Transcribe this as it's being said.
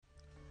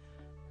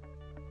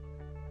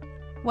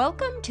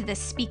Welcome to the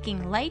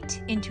Speaking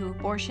Light into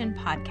Abortion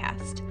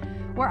podcast,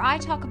 where I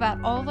talk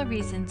about all the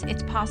reasons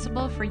it's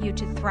possible for you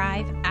to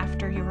thrive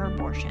after your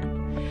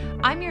abortion.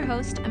 I'm your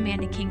host,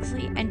 Amanda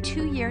Kingsley, and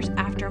 2 years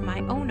after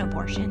my own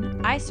abortion,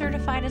 I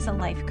certified as a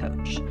life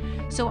coach,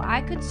 so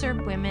I could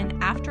serve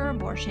women after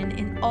abortion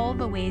in all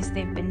the ways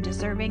they've been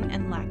deserving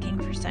and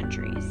lacking for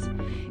centuries.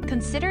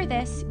 Consider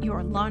this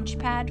your launch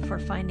pad for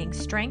finding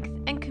strength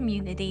and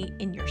community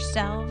in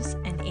yourselves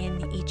and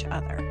in each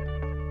other.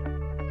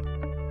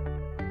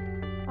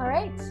 All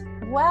right.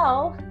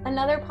 Well,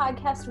 another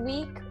podcast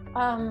week.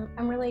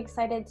 I'm really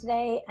excited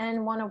today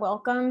and want to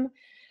welcome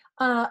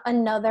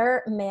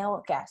another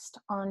male guest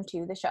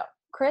onto the show.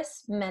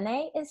 Chris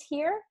Mene is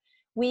here.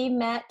 We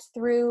met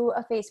through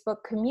a Facebook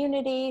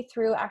community,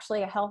 through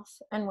actually a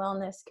health and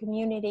wellness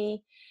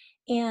community.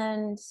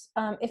 And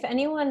if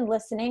anyone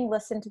listening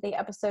listened to the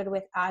episode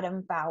with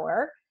Adam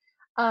Bauer,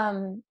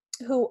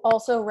 who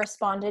also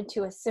responded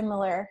to a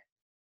similar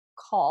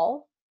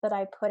call that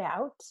I put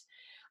out,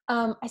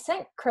 I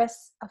sent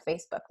Chris a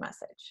Facebook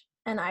message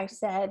and I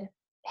said,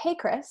 "Hey,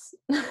 Chris,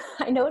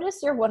 I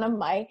noticed you're one of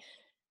my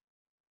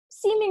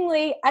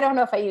seemingly, I don't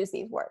know if I use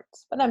these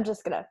words, but I'm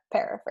just going to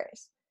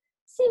paraphrase,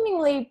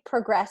 seemingly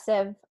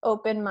progressive,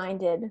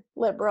 open-minded,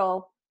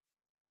 liberal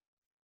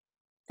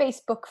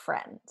Facebook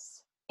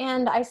friends.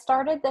 And I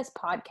started this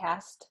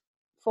podcast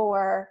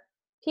for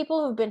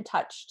people who've been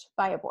touched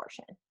by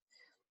abortion.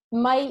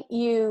 Might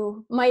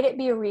it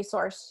be a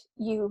resource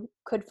you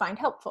could find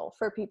helpful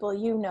for people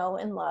you know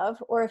and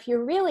love? Or if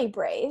you're really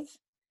brave,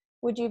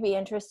 would you be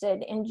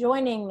interested in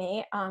joining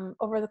me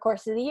over the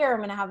course of the year? I'm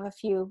going to have a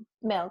few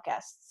male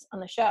guests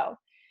on the show."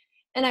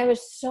 And I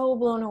was so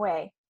blown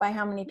away by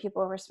how many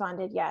people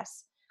responded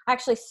yes. I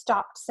actually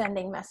stopped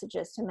sending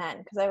messages to men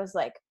because I was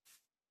like,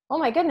 oh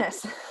my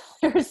goodness,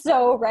 they're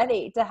so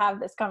ready to have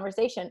this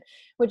conversation,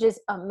 which is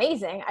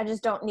amazing. I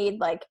just don't need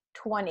like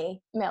 20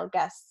 male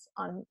guests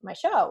on my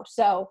show.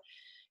 So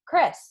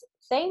Chris,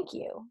 thank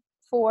you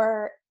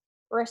for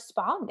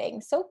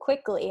responding so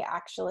quickly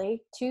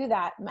actually to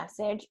that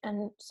message,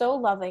 and so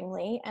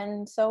lovingly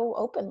and so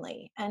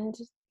openly. And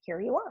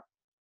here you are.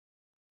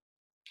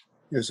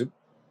 It was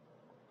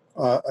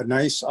a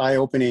nice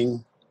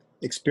eye-opening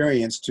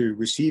experience to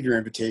receive your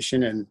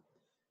invitation, and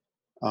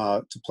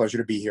it's a pleasure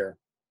to be here.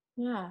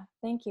 Yeah,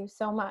 thank you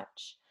so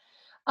much.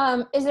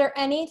 Is there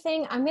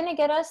anything, I'm going to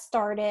get us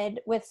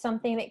started with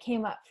something that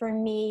came up for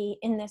me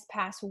in this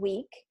past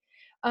week.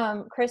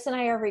 Chris and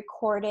I are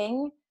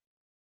recording.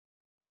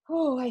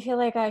 Oh, I feel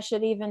like I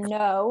should even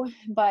know,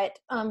 but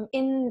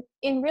in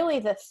really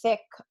the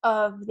thick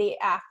of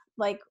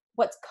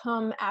what's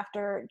come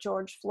after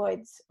George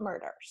Floyd's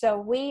murder. So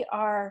we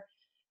are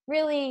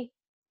really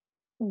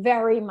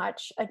very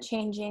much a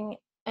changing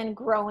and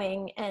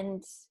growing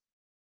and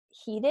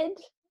heated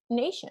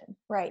nation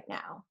right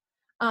now,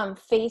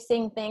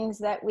 facing things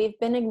that we've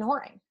been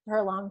ignoring for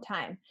a long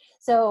time.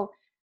 So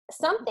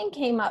something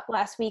came up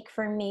last week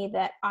for me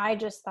that I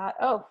just thought,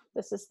 oh,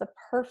 this is the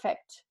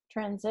perfect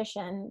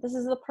transition. This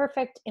is the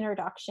perfect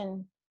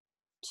introduction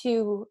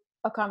to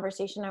a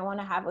conversation I want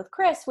to have with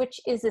Chris,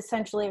 which is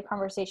essentially a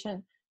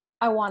conversation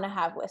I want to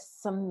have with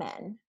some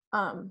men.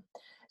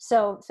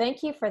 So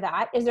thank you for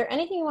that. Is there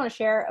anything you want to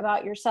share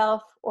about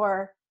yourself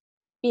or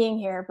being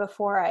here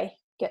before I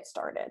get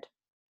started?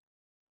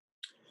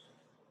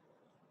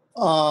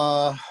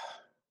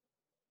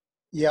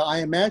 Yeah, I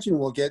imagine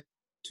we'll get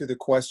to the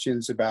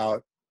questions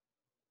about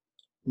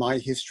my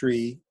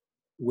history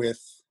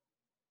with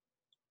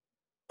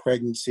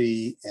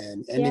pregnancy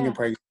and ending a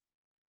pregnancy,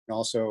 and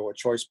also a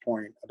choice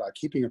point about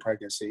keeping a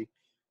pregnancy.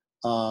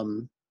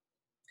 But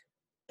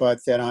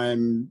that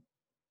I'm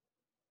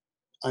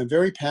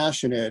very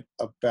passionate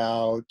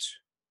about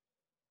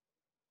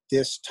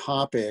this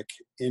topic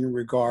in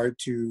regard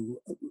to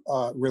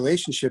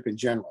relationship in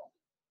general.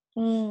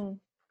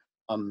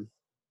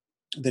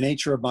 The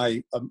nature of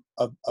my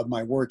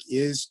work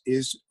is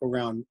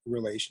around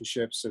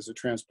relationships as a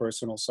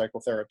transpersonal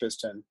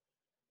psychotherapist,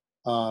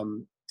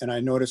 and I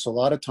notice a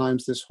lot of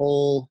times this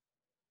whole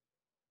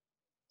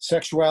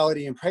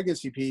sexuality and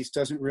pregnancy piece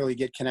doesn't really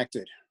get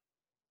connected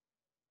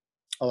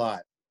a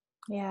lot.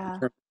 Yeah.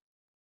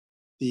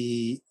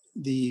 The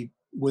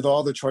with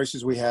all the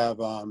choices we have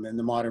in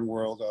the modern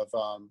world of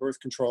birth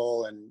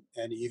control and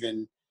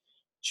even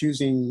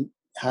choosing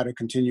how to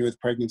continue with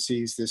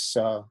pregnancies, this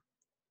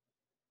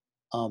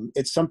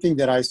it's something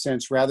that I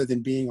sense, rather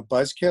than being a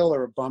buzzkill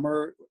or a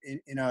bummer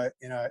in a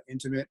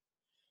intimate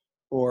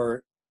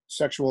or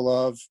sexual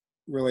love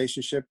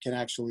relationship, can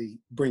actually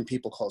bring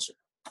people closer.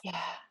 Yeah.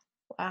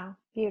 Wow.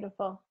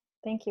 Beautiful.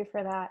 Thank you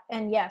for that.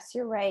 And yes,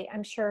 you're right.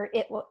 I'm sure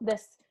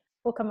this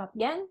will come up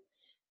again,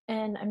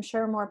 and I'm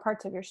sure more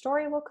parts of your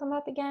story will come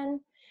up again.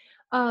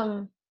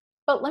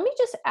 But let me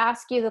just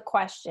ask you the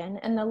question,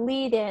 and the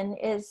lead in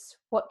is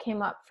what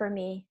came up for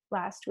me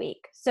last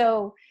week.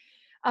 So,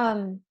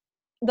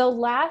 the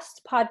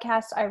last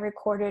podcast I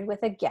recorded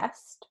with a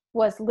guest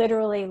was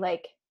literally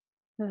like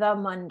the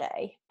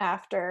Monday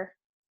after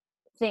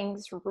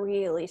things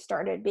really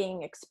started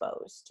being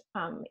exposed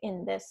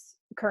in this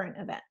current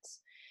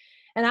events.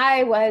 And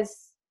I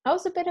was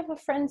a bit of a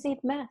frenzied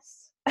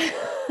mess.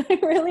 I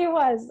really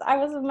was. I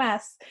was a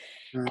mess.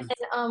 Mm.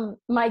 And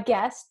my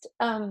guest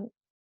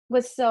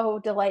was so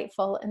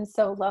delightful and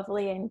so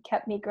lovely and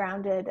kept me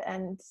grounded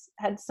and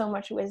had so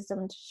much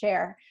wisdom to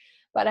share.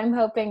 But I'm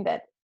hoping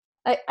that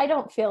I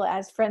don't feel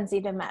as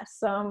frenzied a mess.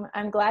 So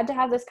I'm glad to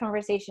have this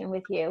conversation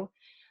with you.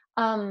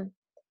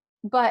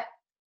 But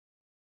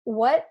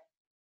what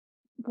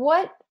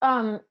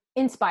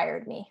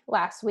inspired me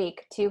last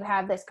week to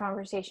have this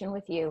conversation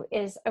with you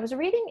is I was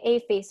reading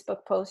a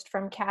Facebook post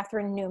from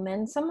Catherine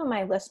Newman. Some of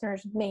my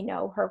listeners may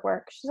know her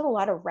work. She's a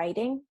lot of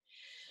writing.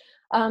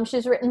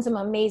 She's written some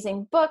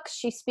amazing books.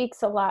 She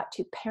speaks a lot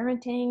to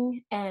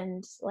parenting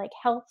and like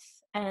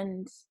health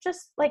and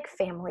just like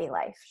family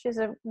life. She's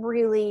a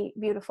really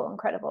beautiful,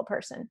 incredible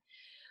person.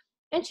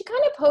 And she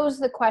kind of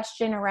posed the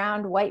question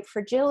around white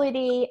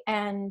fragility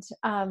and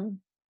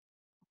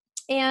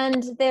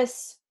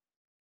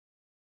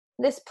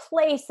this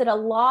place that a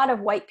lot of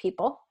white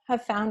people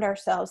have found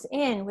ourselves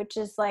in, which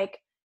is like,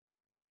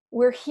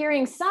 we're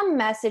hearing some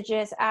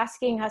messages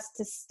asking us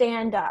to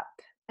stand up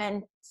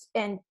and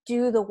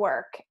do the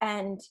work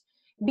and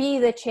be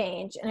the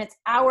change. And it's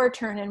our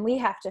turn and we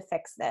have to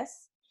fix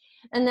this.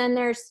 And then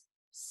there's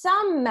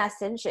some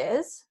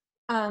messages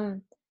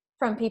from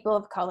people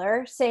of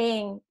color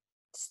saying,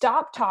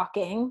 stop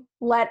talking,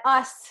 let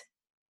us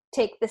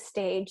take the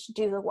stage,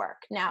 do the work.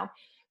 Now,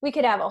 we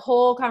could have a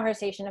whole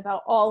conversation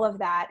about all of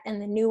that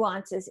and the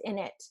nuances in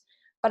it,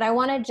 but I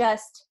want to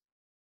just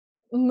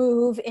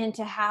move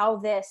into how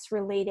this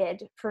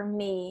related for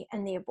me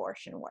and the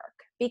abortion work,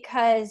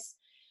 because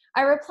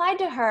I replied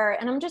to her,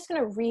 and I'm just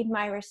going to read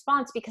my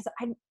response because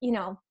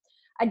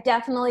I've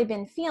definitely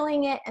been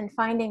feeling it and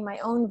finding my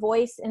own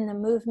voice in the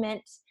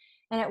movement.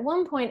 And at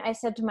one point I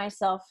said to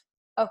myself,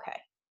 okay,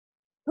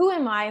 who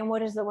am I and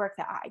what is the work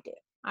that I do?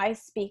 I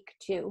speak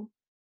to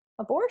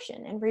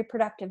abortion and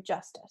reproductive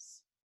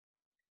justice.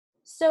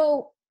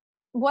 So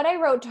what I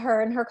wrote to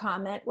her in her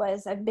comment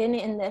was, I've been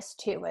in this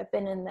too. I've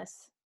been in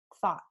this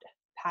thought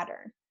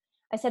pattern.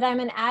 I said, I'm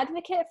an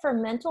advocate for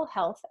mental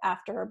health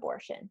after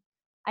abortion.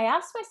 I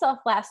asked myself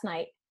last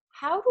night,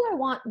 how do I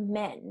want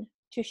men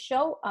to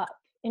show up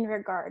in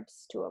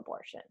regards to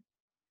abortion?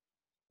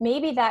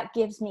 Maybe that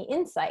gives me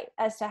insight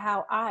as to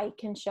how I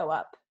can show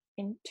up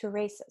into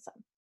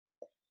racism.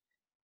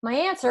 My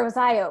answer was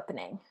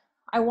eye-opening.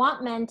 I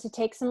want men to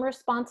take some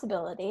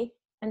responsibility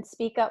and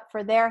speak up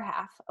for their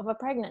half of a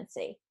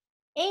pregnancy.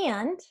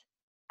 And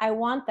I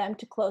want them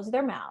to close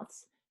their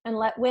mouths and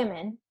let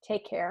women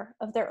take care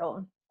of their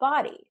own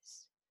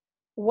bodies.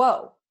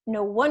 Whoa,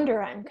 no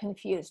wonder I'm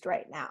confused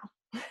right now.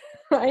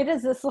 Right?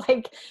 Is this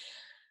like,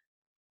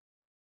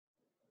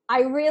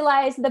 I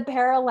realize the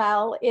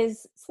parallel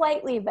is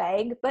slightly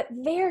vague, but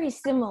very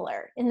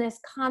similar in this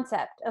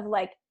concept of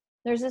like,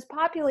 there's this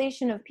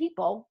population of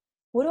people.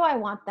 What do I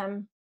want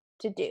them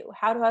to do?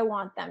 How do I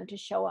want them to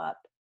show up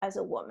as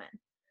a woman?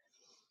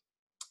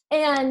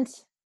 And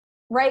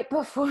right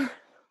before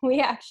we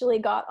actually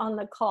got on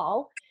the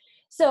call,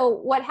 so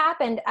what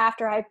happened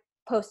after I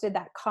posted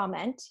that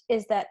comment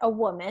is that a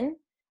woman,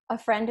 a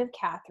friend of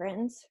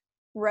Catherine's,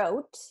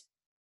 wrote,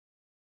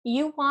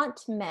 you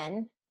want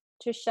men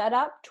to shut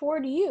up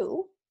toward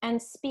you and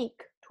speak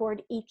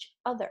toward each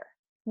other.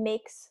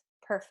 Makes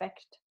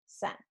perfect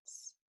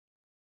sense.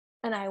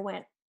 And I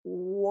went,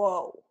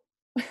 whoa.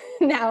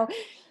 Now,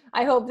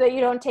 I hope that you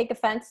don't take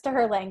offense to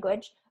her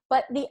language,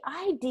 but the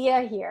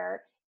idea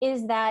here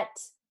is that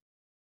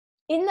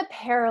in the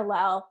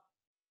parallel,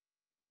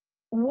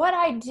 what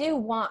I do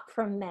want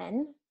from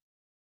men,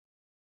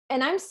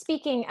 and I'm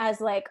speaking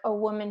as like a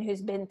woman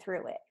who's been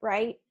through it,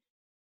 right?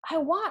 I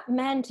want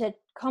men to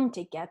come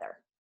together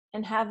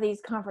and have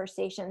these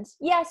conversations,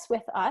 yes,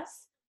 with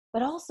us,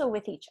 but also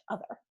with each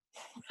other,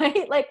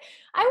 right? Like,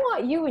 I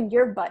want you and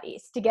your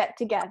buddies to get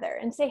together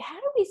and say, how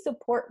do we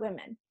support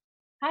women?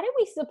 How do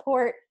we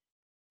support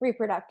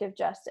reproductive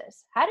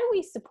justice? How do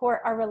we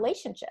support our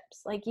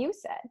relationships, like you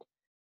said,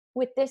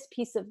 with this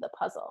piece of the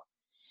puzzle?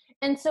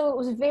 And so it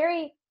was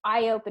very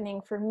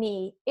eye-opening for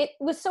me. It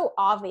was so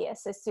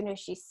obvious as soon as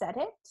she said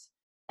it,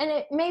 and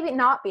it maybe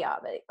not be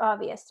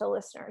obvious to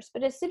listeners,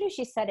 but as soon as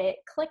she said it,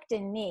 it clicked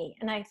in me.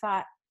 And I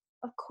thought,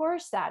 of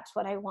course, that's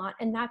what I want.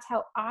 And that's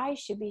how I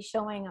should be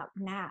showing up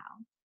now.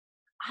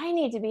 I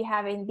need to be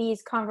having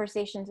these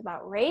conversations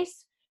about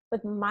race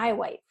with my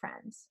white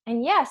friends.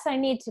 And yes, I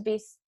need to be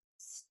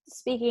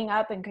speaking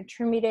up and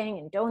contributing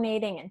and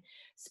donating and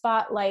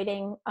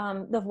spotlighting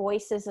the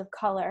voices of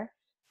color.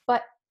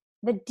 But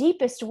the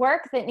deepest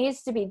work that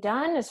needs to be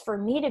done is for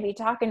me to be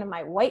talking to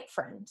my white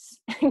friends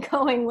and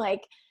going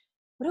like,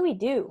 what do we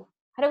do?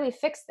 How do we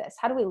fix this?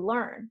 How do we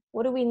learn?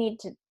 What do we need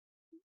to,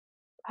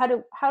 how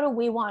do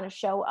we want to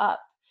show up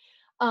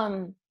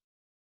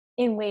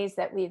in ways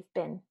that we've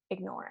been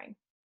ignoring?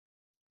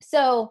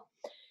 So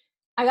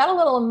I got a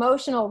little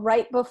emotional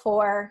right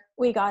before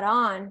we got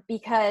on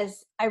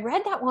because I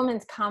read that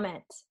woman's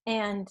comment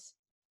and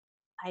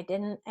I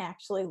didn't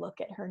actually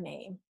look at her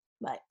name,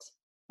 but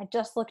I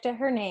just looked at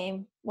her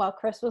name while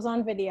Chris was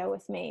on video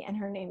with me, and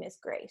her name is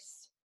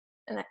Grace.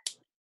 And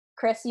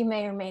Chris, you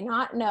may or may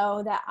not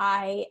know that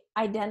I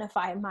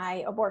identify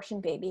my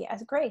abortion baby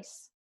as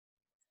Grace.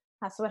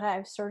 That's what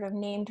I've sort of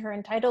named her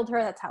and titled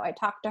her. That's how I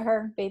talk to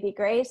her, baby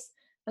Grace.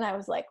 And I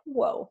was like,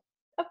 whoa,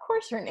 of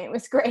course her name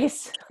is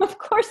Grace. Of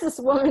course this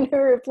woman who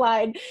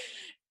replied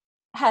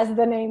has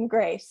the name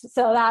Grace.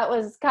 So that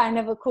was kind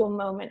of a cool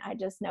moment I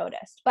just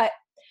noticed. But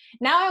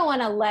now I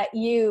want to let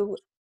you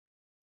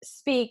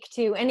speak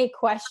to any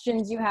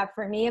questions you have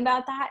for me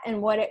about that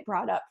and what it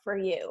brought up for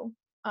you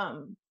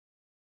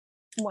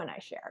when I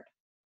shared.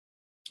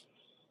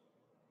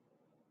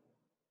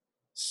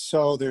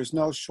 So there's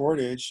no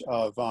shortage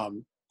of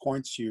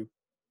points you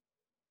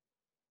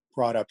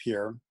brought up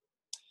here.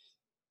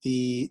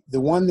 The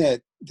one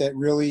that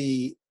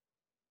really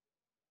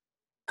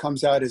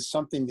comes out as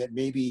something that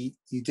maybe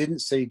you didn't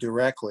say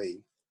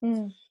directly,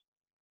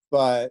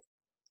 but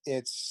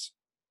it's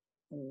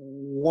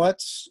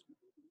what's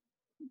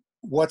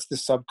the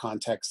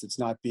subcontext that's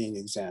not being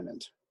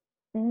examined?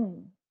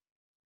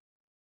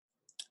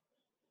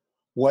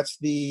 What's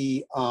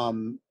the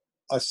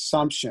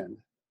assumption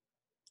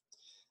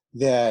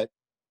that,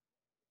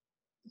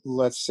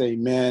 let's say,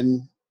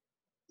 men,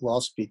 well,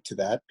 I'll speak to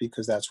that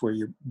because that's where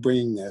you're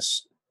bringing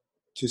this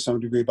to some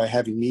degree by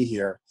having me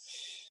here.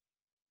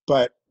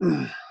 But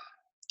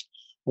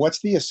what's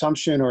the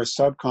assumption or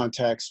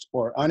subcontext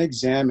or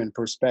unexamined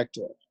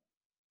perspective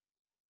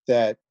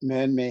that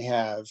men may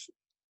have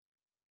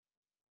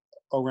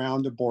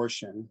around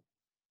abortion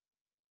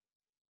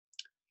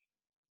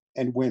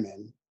and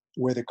women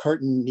where the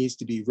curtain needs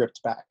to be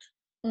ripped back?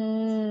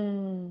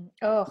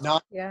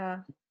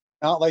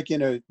 Not like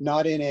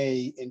not in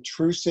a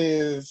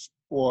intrusive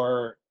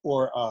or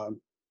a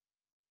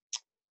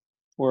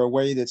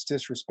way that's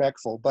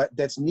disrespectful, but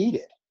that's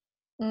needed.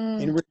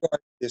 In regard to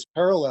this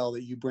parallel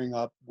that you bring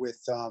up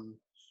with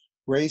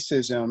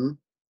racism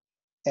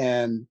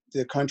and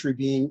the country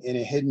being in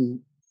a hidden,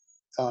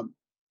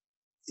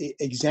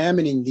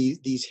 examining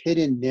these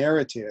hidden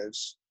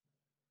narratives.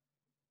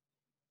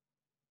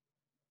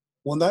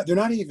 Well, they're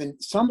not even,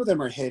 some of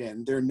them are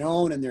hidden, they're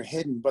known and they're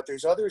hidden, but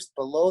there's others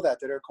below that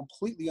are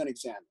completely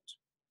unexamined.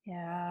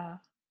 Yeah.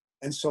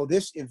 And so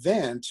this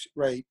event,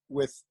 right,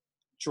 with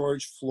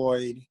George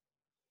Floyd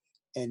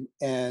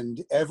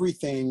and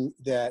everything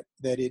that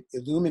it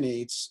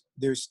illuminates,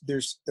 there's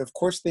of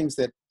course things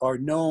that are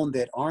known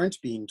that aren't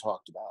being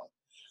talked about.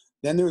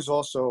 Then there's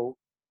also,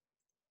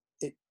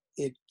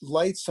 it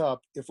lights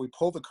up, if we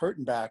pull the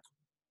curtain back,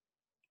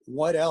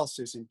 what else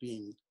isn't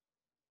being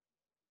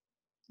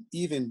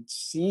even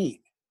seen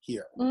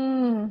here?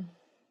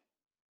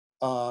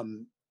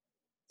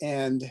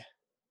 And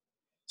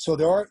so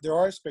there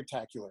are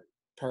spectacular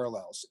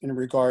parallels in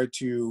regard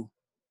to,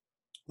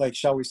 like,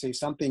 shall we say,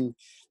 something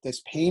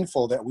that's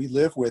painful that we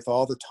live with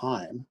all the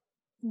time,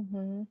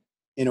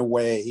 in a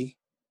way,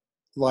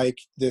 like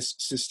this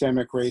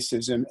systemic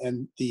racism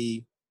and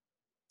the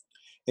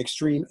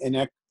extreme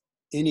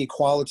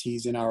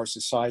inequalities in our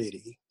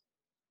society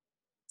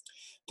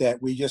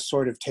that we just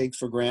sort of take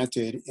for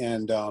granted.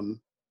 And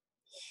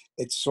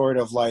it's sort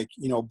of like,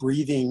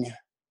 breathing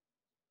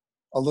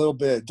a little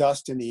bit of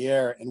dust in the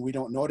air and we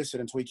don't notice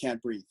it until we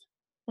can't breathe.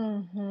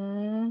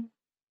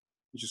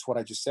 Which is what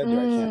I just said there.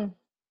 I can't,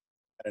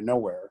 out of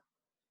nowhere.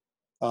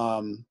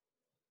 And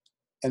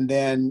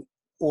then,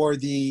 or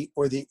the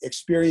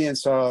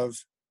experience of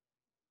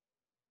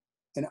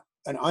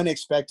an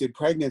unexpected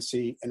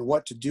pregnancy and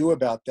what to do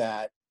about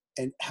that,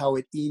 and how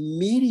it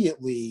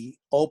immediately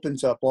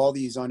opens up all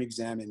these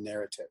unexamined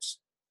narratives,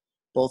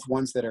 both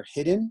ones that are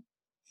hidden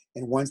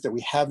and ones that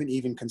we haven't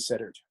even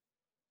considered.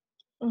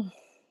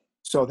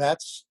 So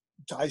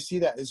I see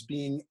that as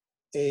being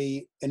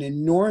an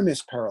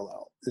enormous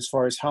parallel as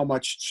far as how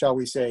much, shall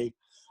we say,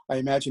 I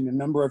imagine a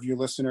number of your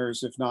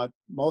listeners, if not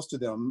most of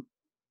them,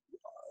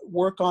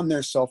 work on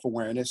their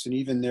self-awareness and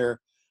even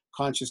their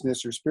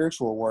consciousness or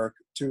spiritual work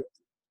to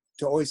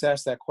always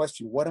ask that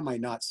question: what am I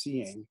not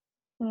seeing?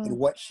 And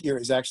what here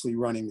is actually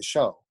running the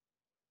show?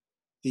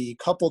 The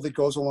couple that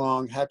goes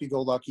along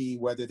happy-go-lucky,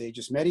 whether they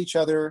just met each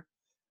other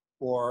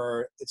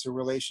or it's a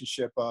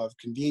relationship of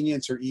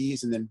convenience or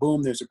ease, and then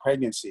boom, there's a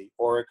pregnancy.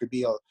 Or it could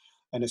be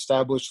an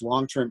established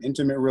long-term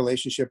intimate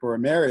relationship or a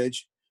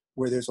marriage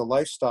where there's a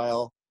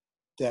lifestyle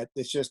that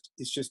it's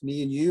just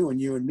me and you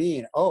and me,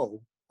 and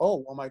oh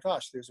my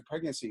gosh, there's a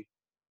pregnancy.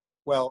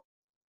 Well,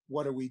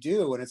 what do we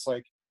do? And it's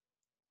like,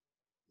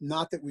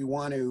 not that we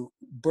want to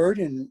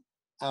burden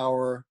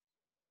our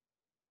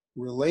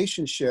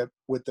relationship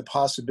with the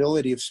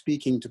possibility of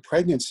speaking to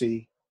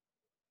pregnancy,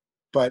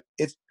 but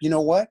it's, you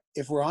know what,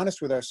 if we're honest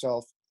with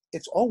ourselves,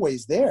 it's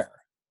always there.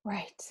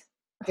 Right.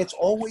 It's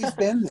always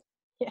been there.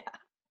 Yeah.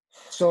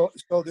 So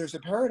there's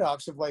a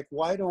paradox of like,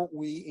 why don't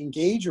we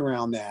engage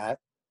around that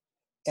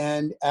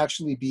and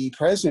actually be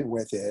present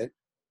with it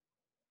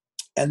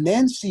and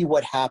then see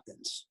what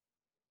happens?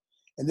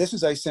 And this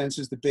is, I sense,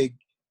 is the big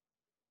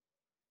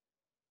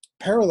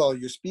parallel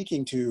you're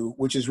speaking to,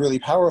 which is really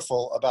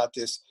powerful about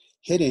this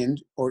hidden,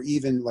 or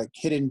even like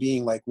hidden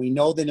being like, we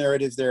know the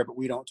narrative's there, but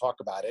we don't talk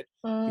about it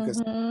because,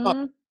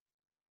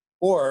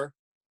 or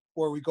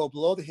or we go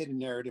below the hidden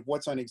narrative,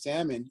 what's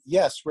unexamined,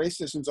 yes,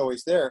 racism's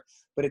always there,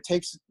 but it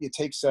takes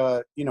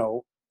an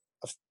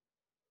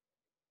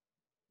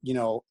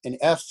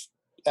F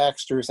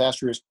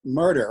asterisk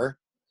murder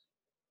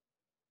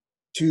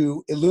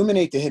to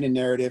illuminate the hidden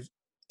narrative.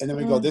 And then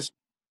we go this,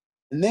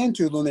 and then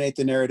to illuminate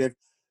the narrative,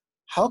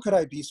 how could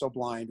I be so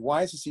blind?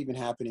 Why is this even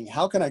happening?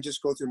 How can I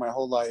just go through my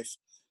whole life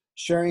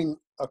sharing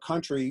a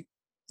country,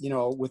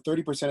 with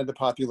 30% of the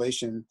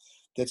population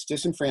that's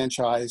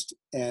disenfranchised,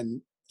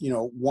 and,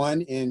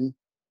 1 in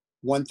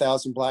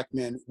 1,000 Black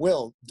men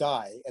will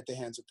die at the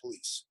hands of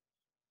police?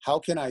 How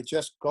can I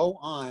just go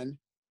on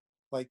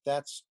like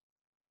that's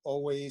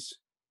always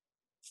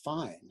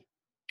fine,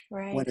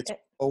 right, when it's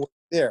always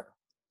there?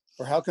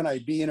 Or how can I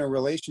be in a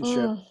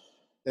relationship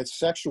that's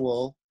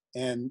sexual,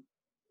 and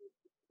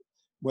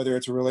whether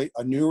it's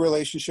a new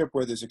relationship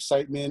where there's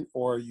excitement,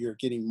 or you're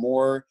getting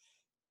more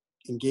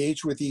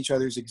engaged with each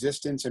other's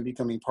existence and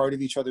becoming part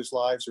of each other's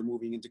lives, or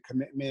moving into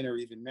commitment or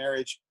even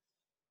marriage,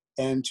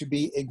 and to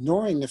be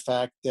ignoring the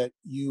fact that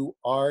you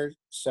are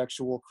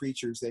sexual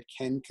creatures that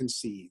can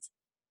conceive,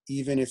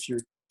 even if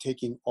you're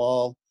taking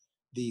all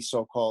the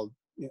so-called,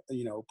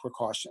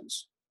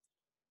 precautions.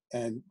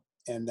 And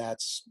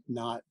that's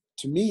not,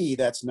 to me,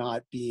 that's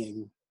not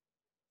being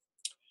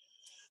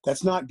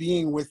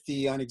with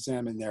the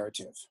unexamined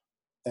narrative.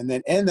 And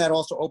that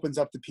also opens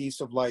up the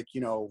piece of like,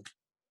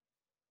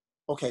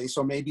 okay,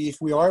 so maybe if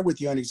we are with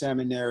the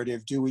unexamined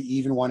narrative, do we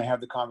even want to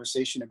have the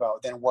conversation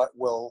about then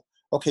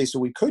okay, so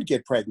we could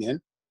get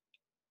pregnant.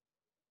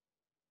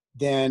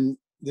 Then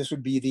this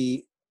would be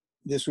the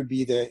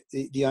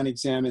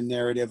unexamined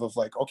narrative of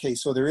like, okay,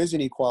 so there is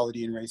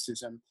inequality in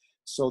racism.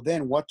 So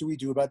then what do we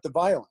do about the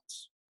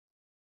violence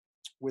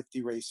with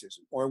the racism?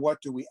 Or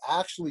what do we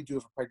actually do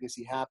if a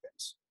pregnancy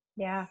happens?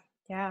 Yeah.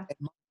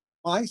 And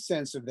my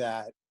sense of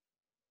that,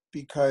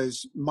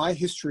 because my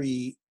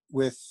history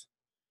with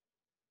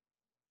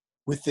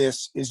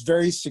this is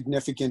very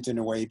significant in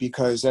a way,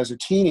 because as a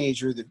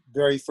teenager, the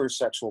very first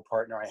sexual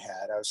partner I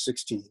had, I was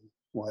 16,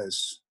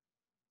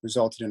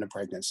 resulted in a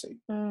pregnancy.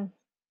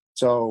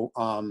 So,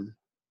 and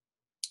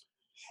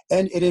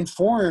it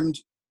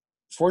informed,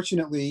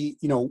 fortunately,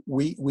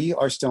 we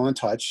are still in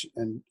touch,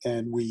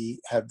 and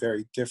we have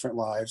very different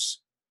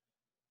lives.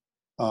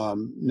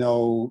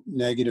 No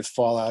negative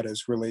fallout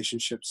as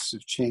relationships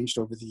have changed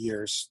over the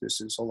years.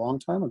 This is a long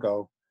time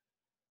ago.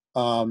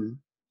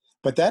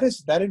 But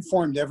that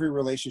informed every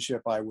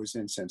relationship I was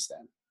in since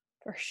then.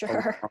 For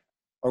sure.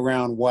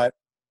 Around what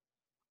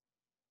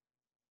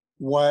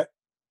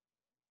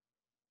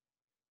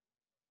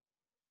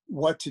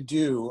to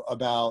do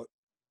about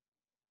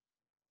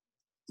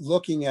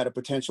looking at a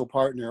potential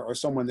partner or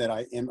someone that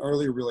I am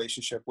early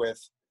relationship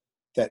with,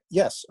 that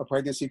yes, a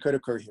pregnancy could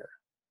occur here.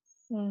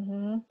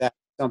 That's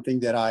something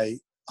that I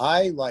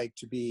like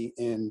to be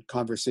in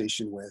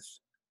conversation with,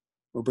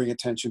 or bring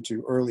attention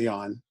to early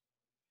on.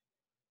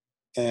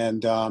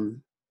 And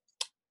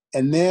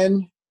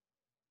then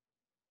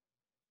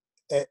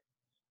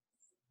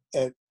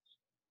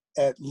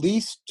at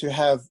least to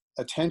have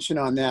attention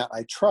on that,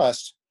 I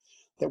trust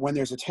that when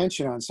there's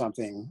attention on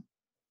something,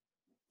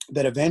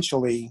 that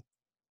eventually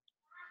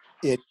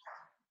it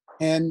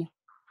can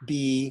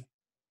be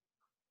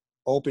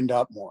opened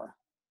up more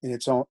in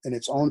its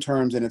own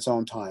terms, in its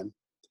own time.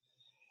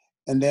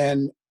 And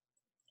then,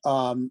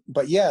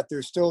 but yeah,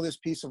 there's still this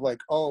piece of like,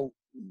 oh,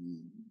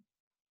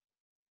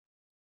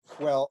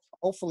 well,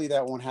 hopefully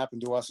that won't happen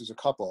to us as a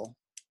couple.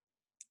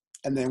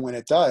 And then when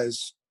it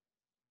does,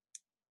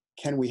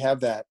 can we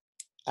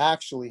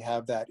actually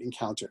have that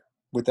encounter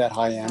with that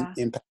high-end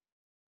impact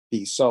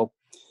piece? So,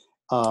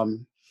 wow.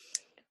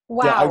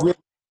 Yeah, I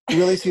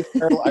really see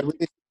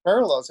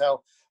parallels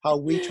how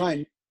we try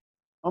and be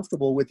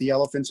comfortable with the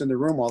elephants in the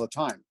room all the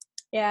time.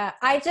 Yeah,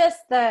 I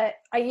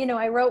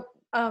wrote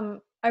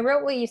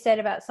what you said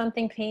about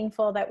something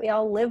painful that we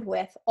all live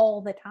with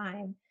all the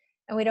time,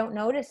 and we don't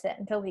notice it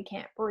until we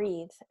can't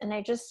breathe. And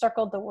I just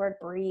circled the word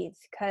breathe,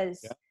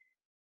 because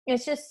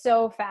it's just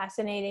so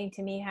fascinating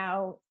to me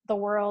how the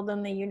world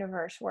and the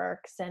universe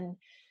works, and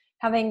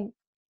having,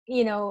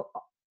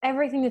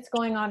 everything that's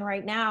going on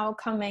right now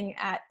coming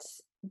at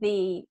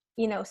the,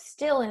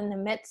 still in the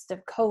midst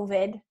of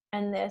COVID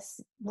and this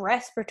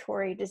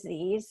respiratory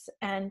disease,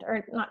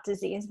 or not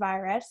disease,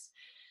 virus.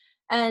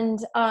 And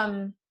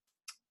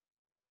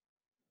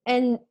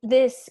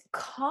this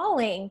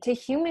calling to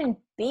human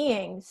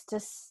beings to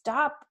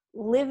stop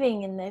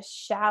living in this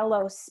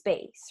shallow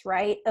space,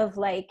 right? Of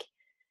like,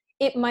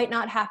 it might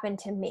not happen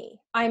to me.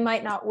 I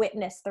might not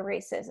witness the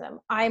racism.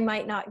 I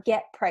might not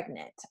get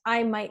pregnant.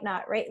 I might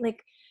not, right?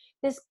 Like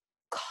this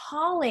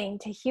calling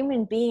to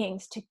human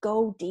beings to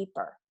go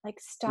deeper, like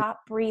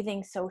stop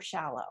breathing so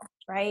shallow,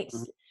 right?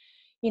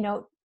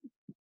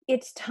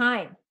 It's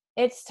time.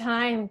 It's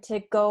time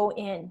to go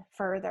in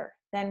further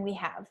than we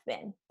have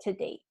been to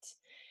date.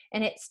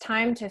 And it's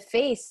time to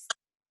face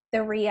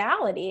the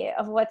reality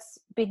of what's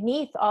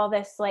beneath all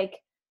this like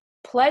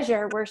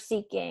pleasure we're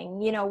seeking,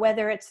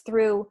 whether it's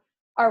through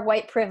our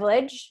white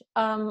privilege,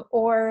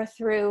 or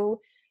through,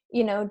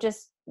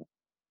 just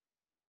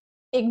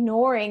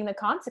ignoring the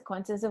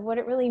consequences of what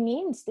it really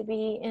means to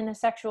be in a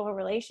sexual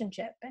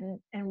relationship and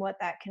what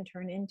that can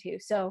turn into.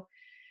 So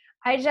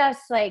I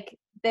just like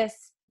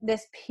this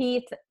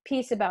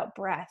piece about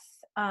breath.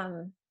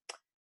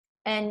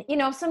 And, you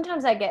know,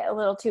 sometimes I get a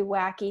little too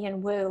wacky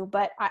and woo,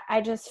 but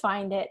I just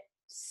find it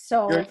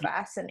so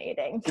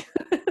fascinating.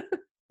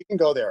 You can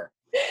go there.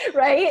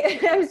 Right?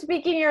 I'm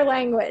speaking your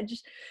language.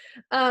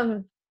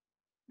 And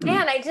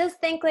I just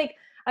think like,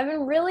 I've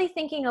been really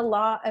thinking a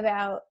lot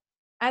about,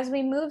 as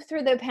we move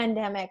through the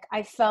pandemic,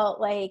 I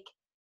felt like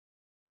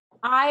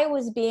I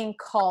was being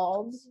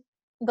called,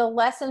 the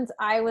lessons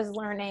I was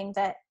learning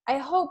that I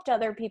hoped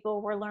other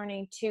people were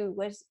learning too,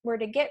 were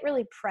to get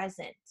really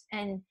present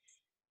and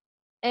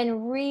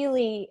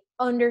really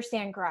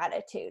understand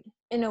gratitude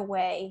in a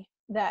way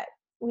that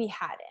we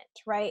hadn't,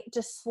 right?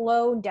 To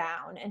slow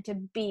down and to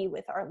be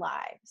with our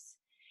lives.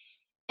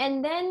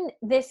 And then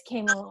this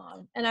came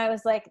along and I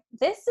was like,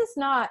 this is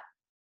not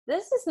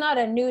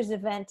a news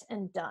event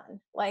and done.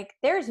 Like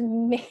there's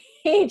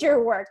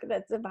major work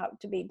that's about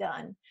to be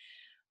done.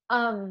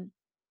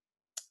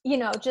 You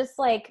know, just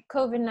like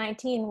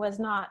COVID-19 was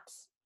not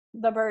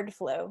the bird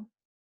flu,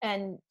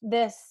 and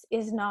this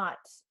is not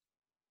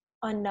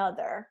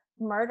another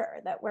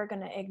murder that we're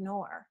going to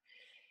ignore.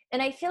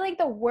 And I feel like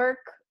the work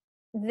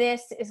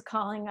this is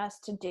calling us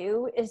to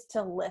do is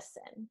to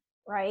listen,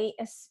 right?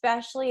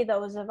 Especially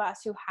those of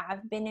us who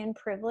have been in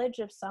privilege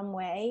of some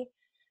way.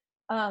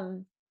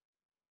 And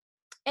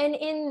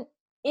in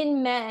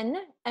men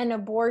and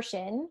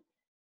abortion,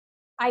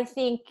 I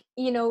think,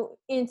 you know,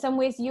 in some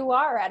ways you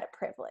are at a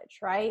privilege,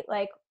 right?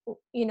 Like,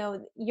 you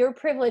know, your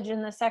privilege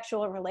in the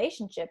sexual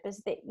relationship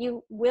is that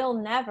you will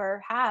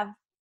never have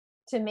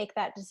to make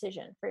that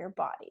decision for your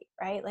body,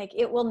 right? Like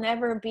it will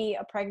never be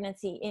a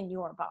pregnancy in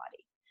your body.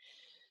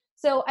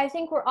 So I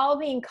think we're all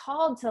being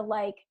called to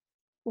like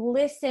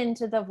listen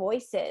to the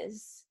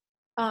voices,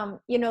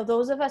 you know,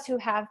 those of us who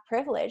have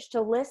privilege,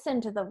 to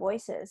listen to the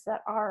voices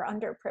that are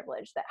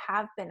underprivileged, that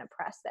have been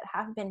oppressed, that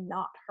have been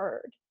not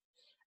heard,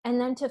 and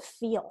then to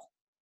feel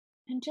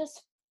and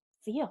just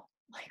feel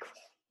like,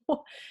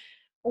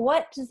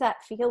 what does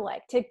that feel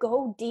like? To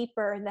go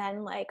deeper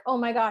than like, oh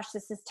my gosh,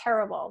 this is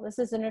terrible. This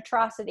is an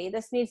atrocity.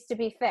 This needs to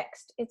be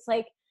fixed. It's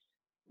like,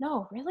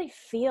 no, really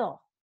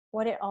feel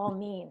what it all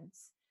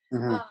means.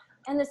 Mm-hmm.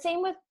 And the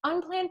same with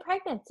unplanned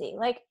pregnancy,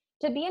 like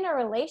to be in a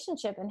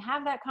relationship and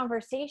have that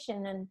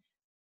conversation and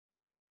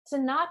to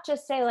not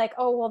just say like,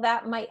 oh, well,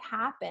 that might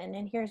happen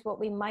and here's what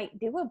we might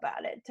do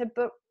about it,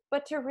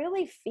 but to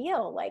really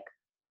feel like,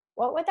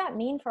 what would that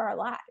mean for our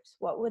lives?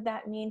 What would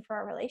that mean for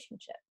our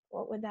relationship?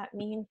 What would that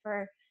mean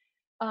for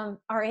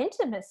our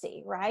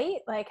intimacy, right?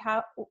 Like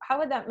how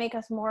would that make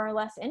us more or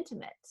less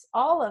intimate?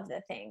 All of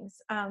the things.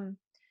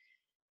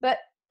 But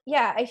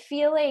yeah, I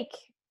feel like,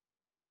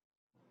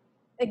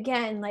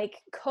 again, like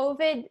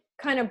COVID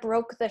kind of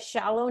broke the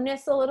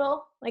shallowness a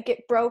little, like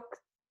it broke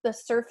the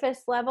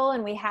surface level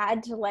and we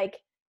had to like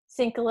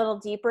sink a little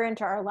deeper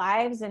into our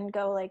lives and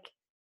go like,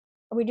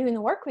 are we doing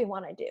the work we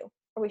want to do?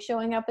 Are we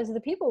showing up as the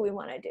people we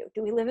want to do?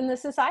 Do we live in the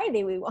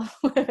society we want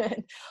to live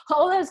in?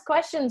 All those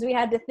questions we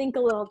had to think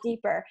a little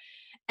deeper.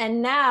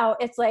 And now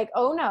it's like,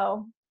 oh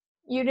no,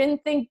 you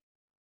didn't think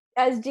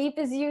as deep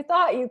as you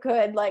thought you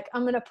could. Like,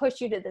 I'm going to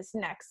push you to this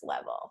next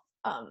level.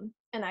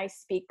 And I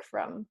speak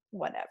from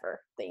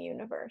whatever, the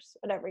universe,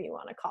 whatever you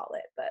want to call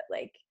it. But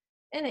like,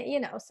 and it, you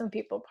know, some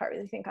people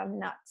probably think I'm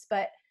nuts,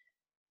 but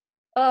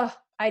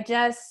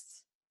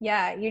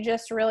yeah, you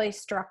just really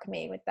struck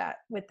me with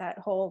that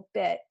whole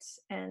bit.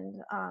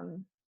 And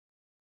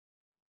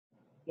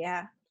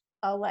yeah,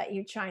 I'll let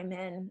you chime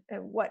in.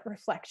 What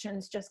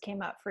reflections just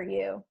came up for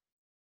you?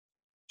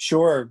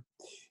 Sure.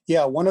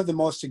 Yeah, one of the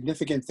most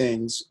significant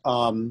things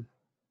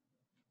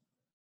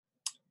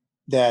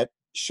that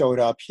showed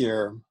up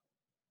here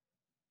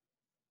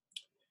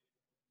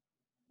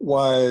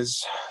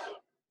was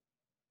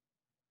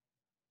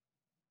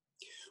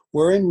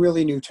we're in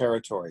really new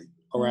territory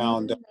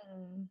around,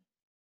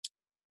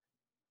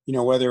 you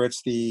know, whether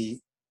it's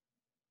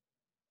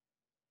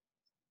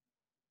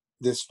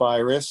this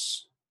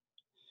virus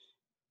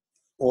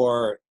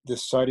or the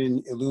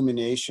sudden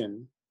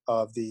illumination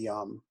of the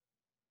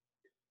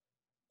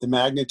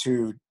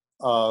magnitude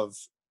of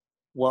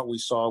what we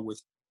saw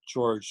with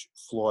George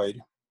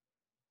Floyd.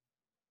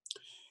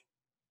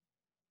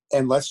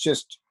 And let's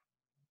just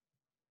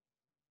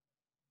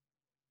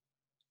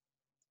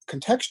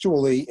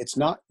contextually, it's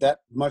not that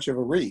much of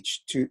a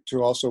reach to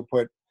also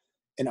put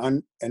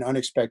an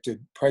unexpected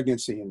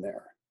pregnancy in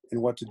there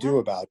and what to do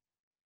about it.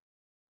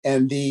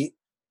 And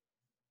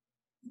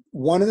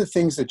one of the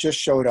things that just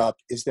showed up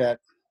is that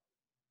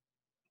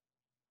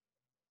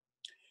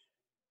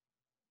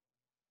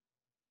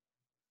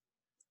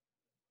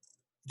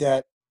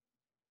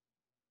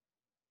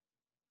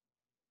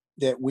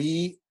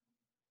we,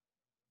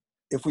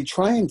 if we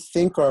try and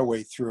think our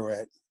way through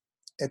it,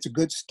 it's a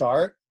good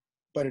start,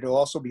 but it'll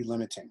also be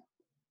limiting.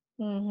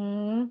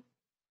 Mm-hmm.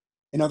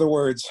 In other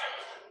words,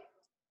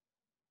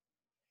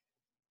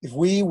 if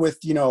we, with,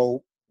 you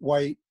know,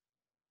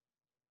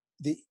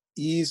 the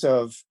ease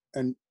of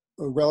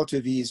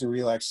relative ease and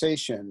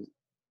relaxation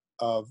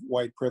of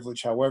white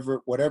privilege,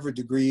 however, whatever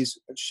degrees,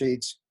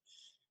 shades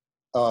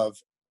of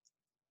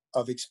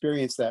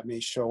experience that may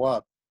show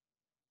up,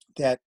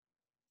 that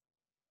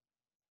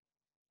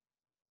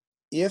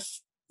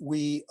if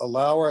we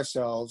allow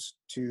ourselves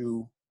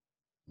to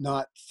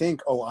not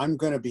think, oh, I'm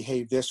going to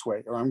behave this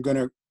way, or I'm going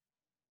to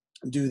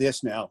do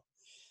this now.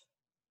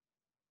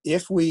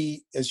 If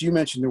we, as you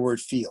mentioned, the word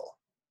feel,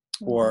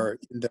 or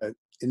in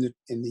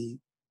the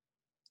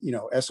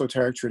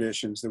esoteric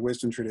traditions, the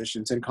wisdom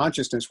traditions, and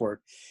consciousness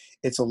work,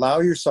 it's allow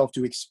yourself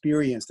to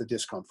experience the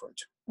discomfort.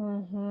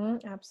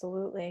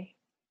 Absolutely.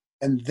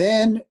 And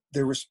then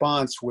the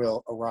response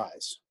will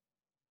arise.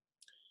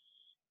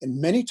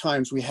 And many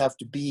times we have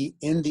to be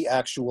in the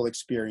actual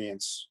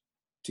experience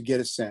to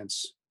get a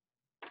sense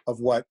of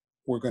what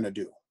we're going to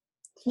do.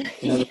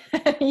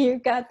 You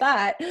got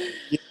that.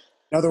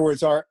 In other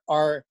words,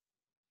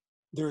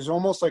 there's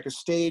almost like a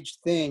staged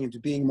thing into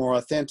being more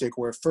authentic,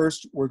 where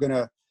first we're going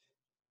to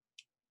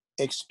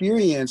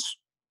experience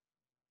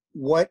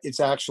what it's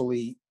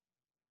actually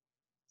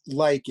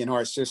like in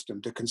our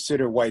system to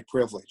consider white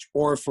privilege,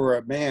 or for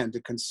a man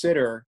to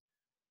consider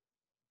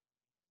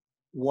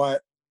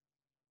what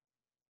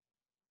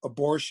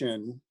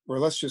abortion, or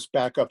let's just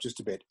back up just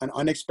a bit, an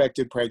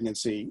unexpected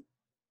pregnancy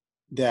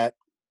that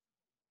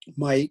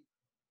might,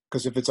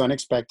 because if it's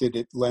unexpected,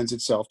 it lends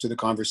itself to the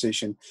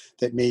conversation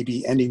that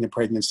maybe ending the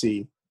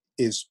pregnancy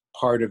is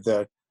part of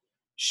the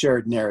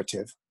shared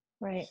narrative,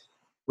 right,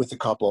 with the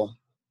couple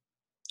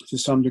to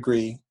some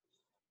degree.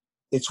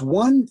 It's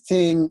one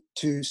thing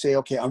to say,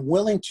 okay, I'm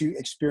willing to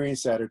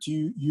experience that, or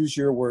to use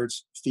your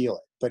words, feel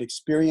it, but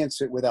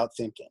experience it without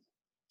thinking,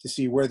 to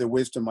see where the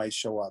wisdom might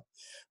show up.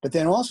 But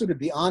then also to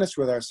be honest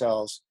with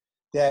ourselves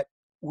that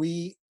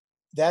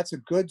that's a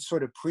good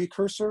sort of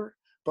precursor,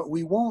 but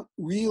we won't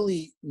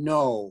really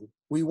know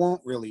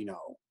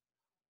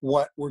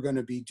what we're going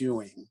to be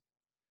doing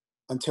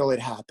until it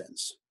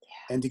happens.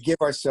 Yeah. And to give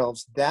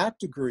ourselves that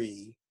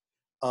degree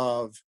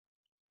of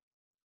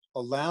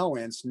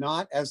allowance,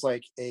 not as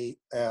like a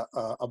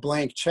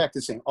blank check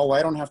to saying, oh,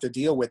 I don't have to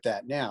deal with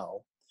that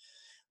now,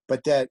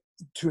 but that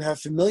to have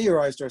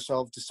familiarized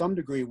ourselves to some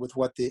degree with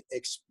what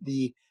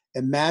the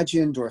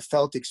imagined or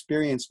felt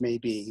experience may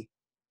be,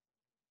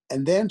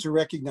 and then to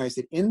recognize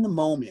that in the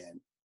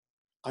moment,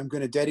 I'm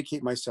going to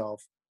dedicate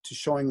myself to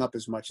showing up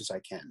as much as I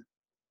can.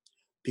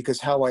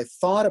 Because how I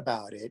thought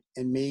about it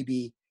and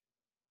maybe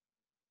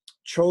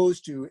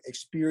chose to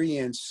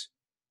experience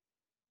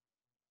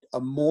a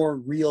more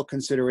real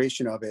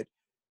consideration of it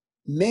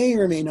may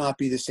or may not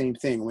be the same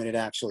thing when it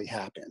actually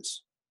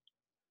happens.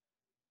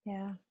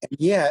 Yeah. And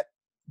yet,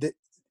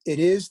 it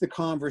is the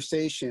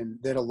conversation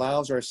that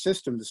allows our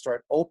system to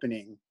start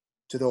opening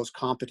to those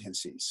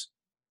competencies,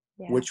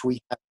 which we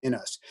have in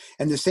us.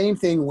 And the same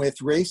thing with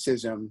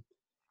racism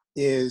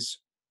is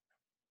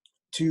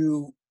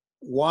to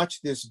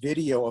watch this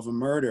video of a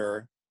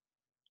murder,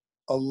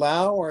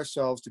 allow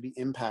ourselves to be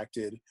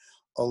impacted,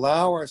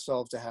 allow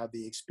ourselves to have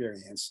the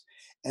experience,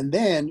 and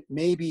then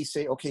maybe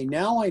say, okay,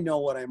 now I know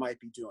what I might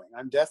be doing.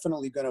 I'm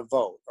definitely going to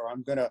vote, or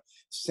I'm going to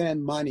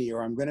send money,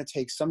 or I'm going to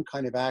take some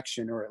kind of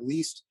action, or at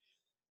least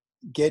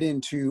get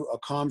into a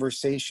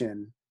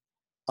conversation,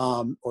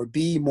 or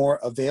be more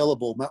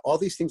available. All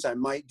these things I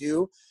might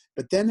do,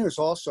 but then there's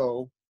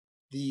also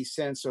the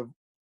sense of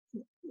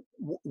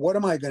what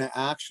am I going to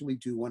actually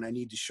do when I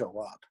need to show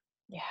up?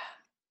 Yeah.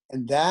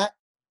 And that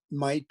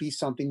might be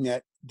something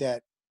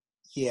that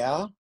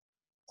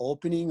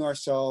opening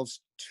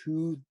ourselves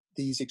to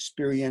these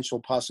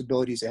experiential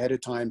possibilities ahead of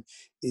time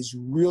is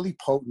really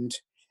potent.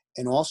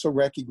 And also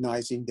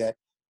recognizing that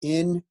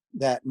in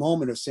that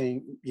moment of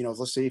saying,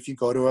 let's say if you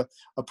go to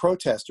a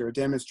protest or a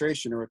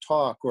demonstration or a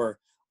talk, or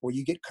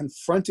you get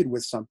confronted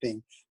with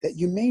something that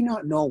you may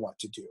not know what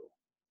to do.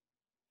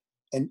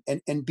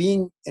 And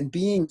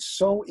being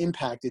so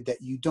impacted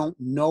that you don't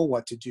know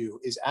what to do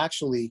is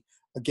actually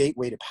a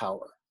gateway to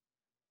power.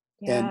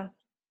 Yeah.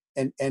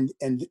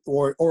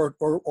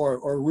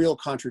 Or real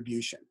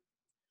contribution.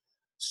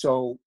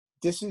 So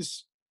this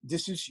is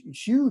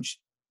huge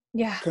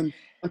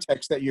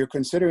context that you're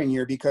considering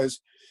here,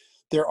 because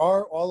there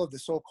are all of the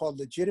so-called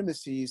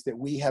legitimacies that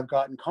we have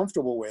gotten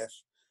comfortable with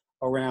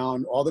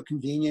around all the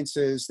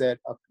conveniences that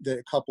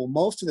a couple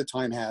most of the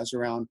time has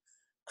around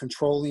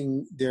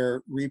controlling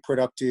their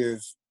reproductive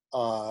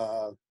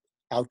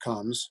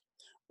outcomes,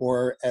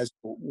 or as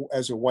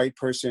a white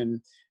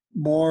person,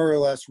 more or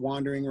less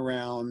wandering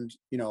around,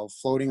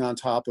 floating on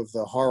top of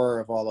the horror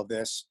of all of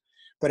this.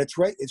 But it's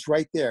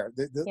right there.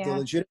 The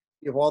legitimacy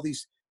of all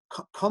these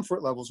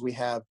comfort levels we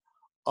have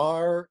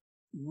are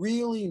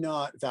really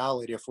not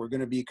valid if we're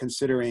going to be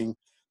considering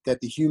that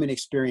the human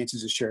experience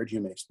is a shared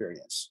human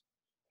experience.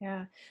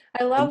 Yeah.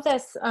 I love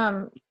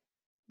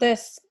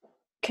this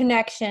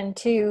connection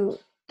to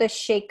the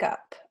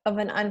shakeup of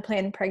an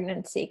unplanned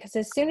pregnancy, because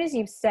as soon as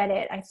you said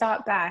it, I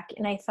thought back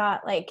and I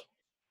thought, like,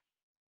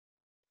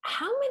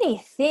 how many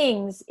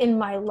things in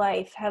my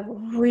life have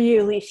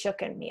really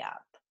shooken me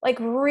up, like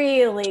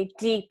really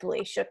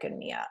deeply shooken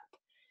me up.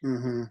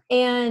 Mm-hmm.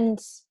 And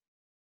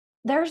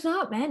there's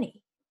not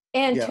many.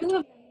 And Yeah. 2 of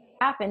them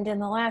happened in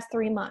the last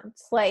 3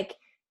 months. Like,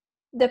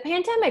 the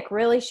pandemic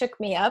really shook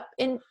me up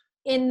in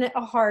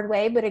a hard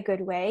way, but a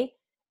good way.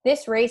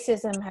 This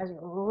racism has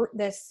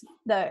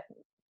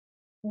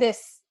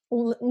this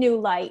new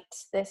light,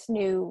 this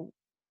new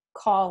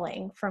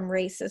calling from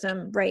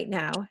racism right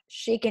now,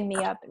 shaking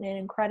me up in an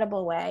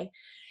incredible way.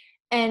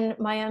 And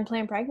my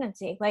unplanned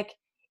pregnancy, like,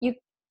 you,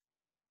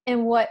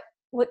 and what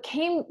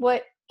came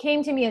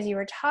to me as you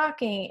were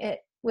talking, it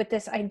with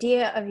this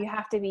idea of you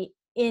have to be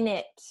in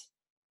it.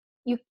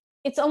 You,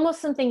 it's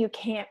almost something you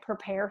can't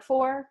prepare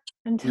for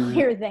until Mhm.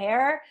 you're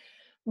there.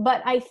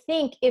 But I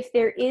think if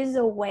there is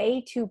a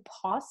way to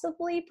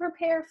possibly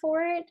prepare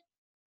for it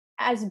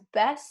as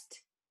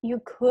best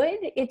you could,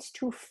 it's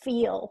to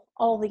feel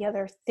all the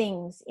other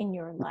things in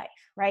your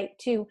life, right?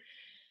 To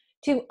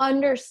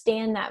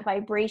understand that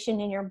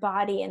vibration in your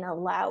body and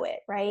allow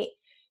it, right?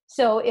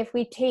 So if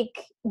we take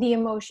the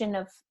emotion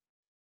of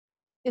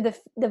the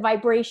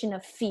vibration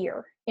of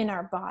fear in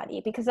our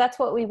body, because that's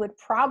what we would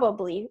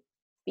probably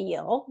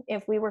feel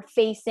if we were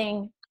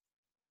facing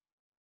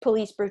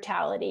police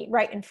brutality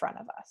right in front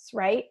of us,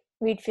 right?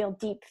 We'd feel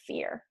deep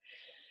fear.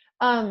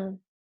 Um,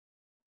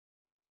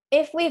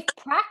 if we've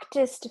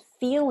practiced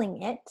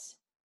feeling it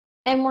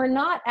and we're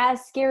not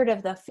as scared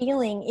of the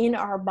feeling in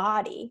our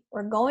body,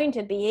 we're going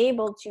to be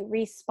able to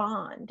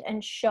respond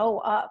and show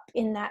up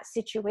in that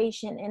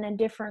situation in a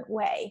different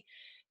way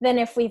than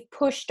if we've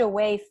pushed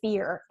away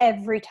fear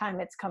every time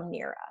it's come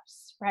near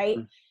us, right?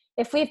 Mm.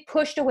 If we've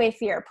pushed away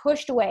fear,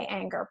 pushed away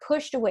anger,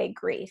 pushed away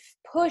grief,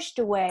 pushed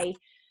away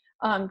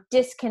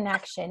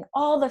disconnection,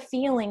 all the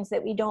feelings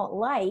that we don't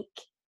like,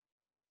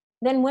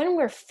 then when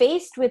we're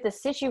faced with a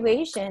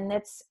situation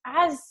that's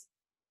as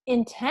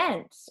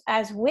intense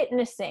as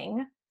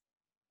witnessing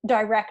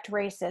direct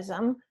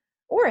racism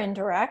or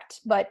indirect,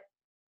 but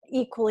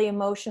equally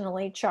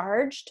emotionally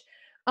charged,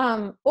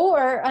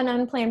 or an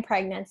unplanned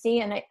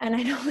pregnancy, and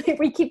I know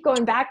we keep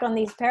going back on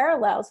these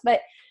parallels, but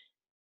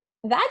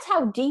that's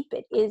how deep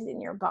it is in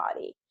your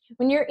body.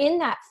 When you're in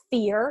that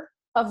fear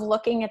of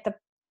looking at the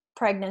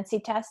pregnancy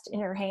test in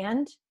your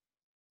hand,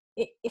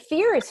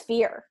 fear is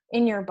fear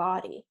in your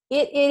body.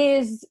 It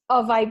is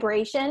a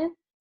vibration.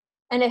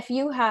 And if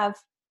you have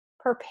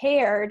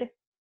prepared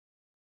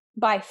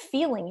by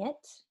feeling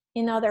it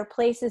in other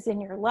places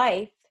in your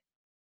life,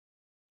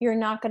 you're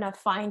not going to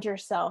find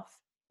yourself,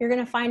 you're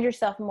going to find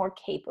yourself more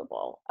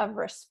capable of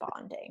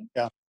responding.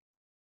 Yeah.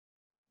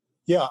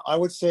 Yeah. I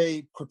would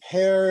say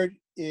prepared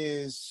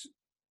is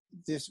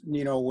this,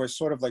 we're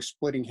sort of like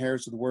splitting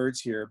hairs with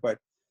words here, but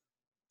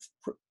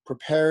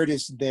prepared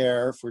is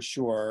there for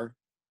sure.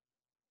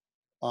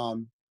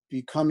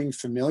 Becoming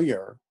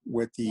familiar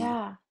with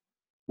Yeah.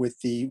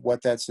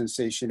 what that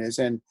sensation is.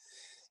 And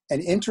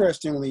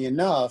interestingly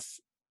enough,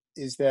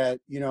 is that,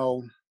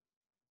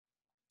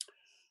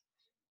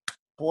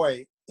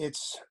 boy,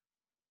 it's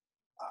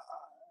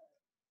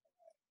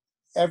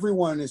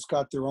everyone has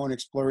got their own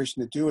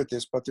exploration to do with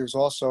this, but there's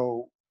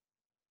also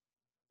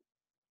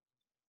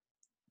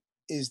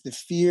is the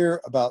fear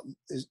about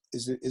is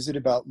it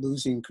about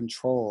losing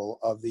control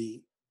of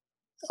the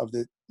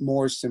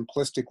more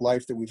simplistic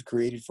life that we've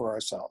created for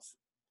ourselves,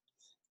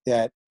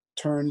 that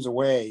turns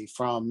away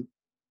from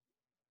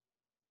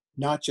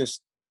not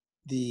just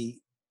the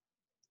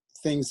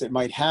things that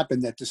might happen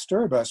that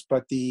disturb us,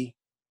 but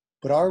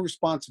our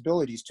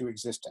responsibilities to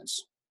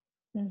existence.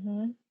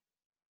 Mm-hmm.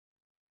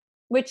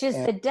 Which is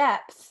And the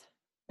depth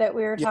that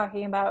we were yeah,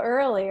 talking about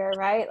earlier,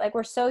 right? Like,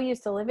 we're so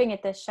used to living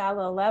at this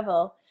shallow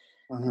level.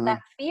 uh-huh,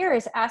 That fear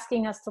is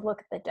asking us to look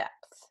at the depth.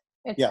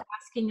 It's yeah,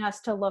 asking us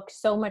to look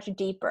so much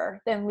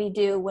deeper than we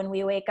do when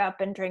we wake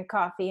up and drink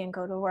coffee and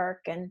go to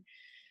work and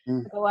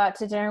mm, go out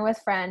to dinner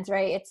with friends,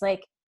 right? It's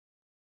like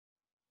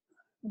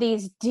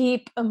these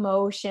deep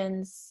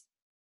emotions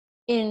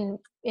in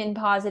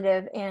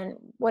positive and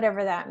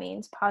whatever that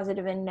means,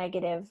 positive and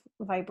negative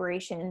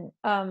vibration.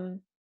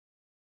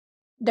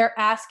 They're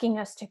asking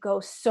us to go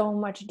so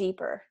much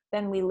deeper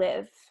than we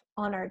live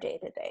on our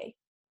day-to-day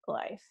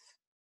life.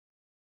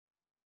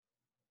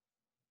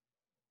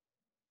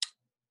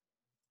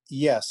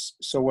 yes.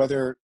 So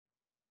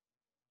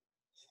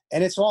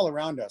and it's all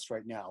around us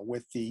right now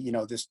with the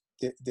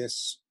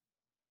this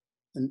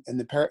and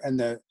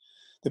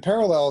the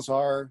parallels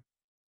are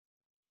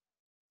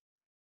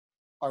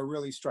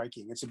really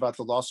striking. It's about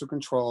the loss of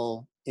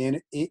control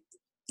in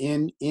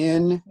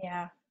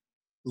Yeah.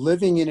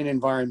 living in an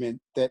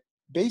environment that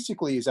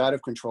basically is out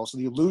of control. So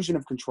the illusion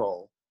of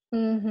control,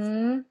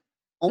 Mm-hmm.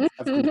 don't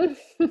have control,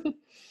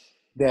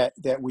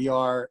 that we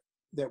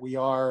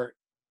are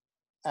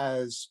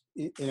as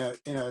in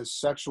a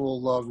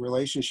sexual love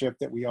relationship,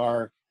 that we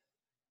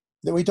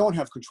don't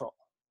have control,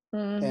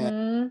 and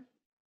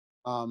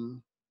Mm-hmm.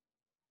 um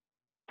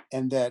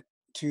and that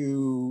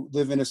to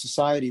live in a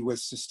society with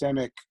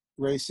systemic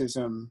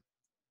racism,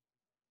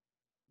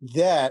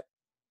 that,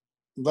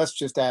 let's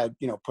just add,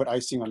 put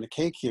icing on the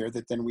cake here,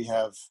 that then we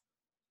have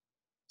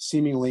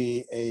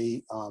seemingly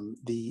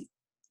the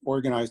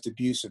organized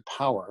abuse of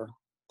power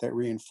that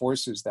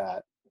reinforces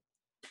that.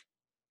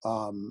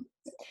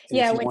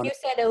 Yeah, when you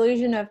said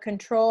illusion of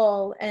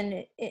control,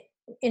 and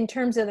in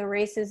terms of the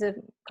racism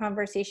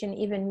conversation,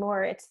 even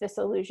more, it's this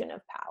illusion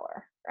of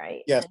power,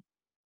 right? Yes, and,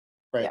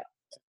 right.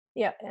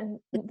 Yeah, yeah, and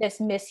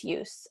this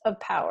misuse of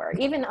power,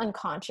 even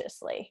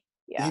unconsciously.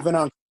 Yeah, Even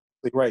on,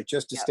 right,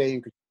 just to Yep. stay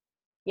in.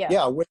 Yeah,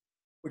 Yeah,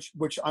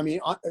 which I mean,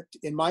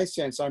 in my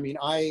sense, I mean,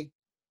 I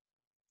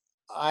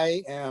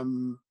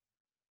am,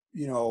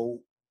 you know,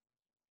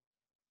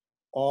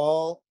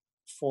 all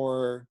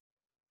for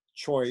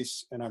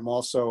choice, and I'm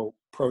also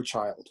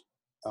pro-child.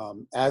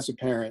 As a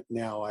parent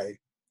now,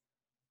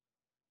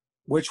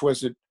 which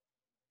was an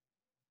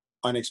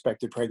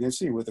unexpected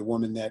pregnancy with a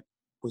woman that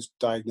was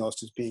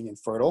diagnosed as being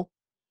infertile.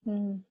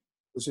 Mm.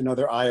 Was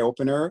another eye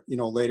opener, you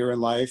know, later in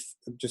life,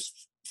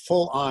 just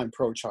full on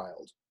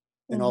pro-child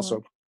and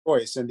also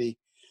choice. And the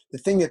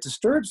thing that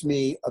disturbs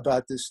me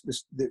about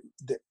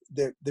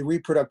the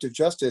reproductive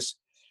justice,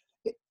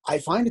 I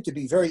find it to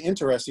be very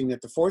interesting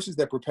that the forces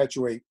that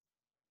perpetuate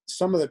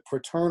some of the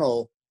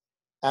paternal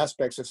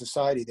aspects of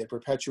society, that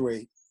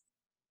perpetuate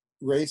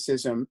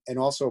racism and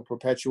also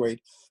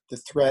perpetuate the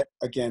threat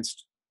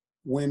against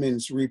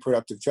women's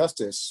reproductive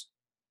justice,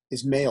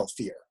 is male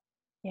fear.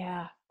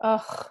 Yeah.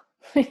 Oh,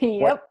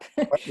 yep.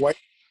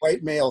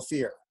 White male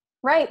fear.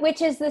 Right,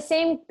 which is the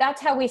same.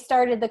 That's how we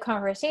started the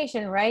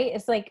conversation, right?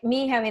 It's like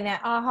me having that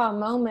aha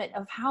moment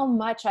of how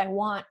much I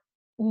want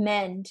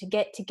men to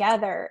get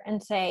together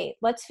and say,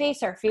 let's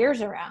face our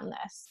fears around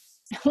this.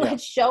 Yeah.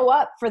 Let's show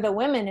up for the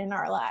women in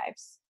our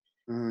lives.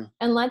 And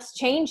let's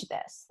change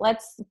this.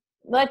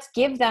 Let's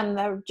give them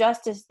the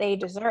justice they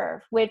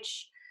deserve,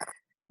 which,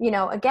 you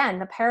know, again,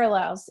 the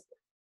parallels,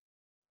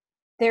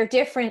 they're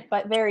different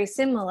but very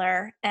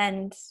similar.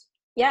 And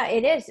yeah,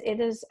 it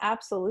is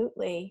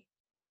absolutely,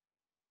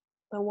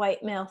 the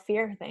white male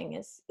fear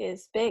thing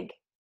is big.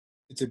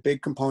 It's a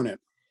big component.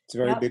 It's a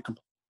very big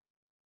component.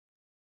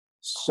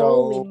 So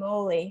Holy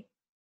moly.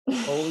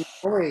 Holy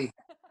moly.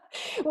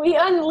 We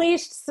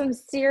unleashed some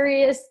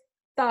serious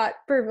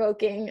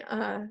thought-provoking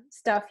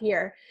stuff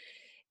here.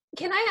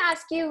 Can I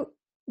ask you,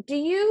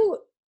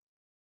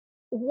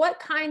 what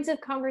kinds of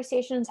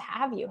conversations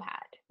have you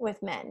had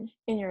with men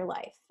in your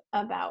life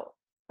about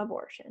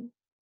abortion?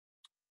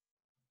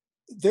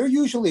 They're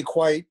usually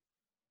quite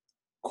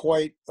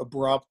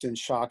abrupt and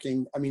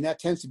shocking. I mean, that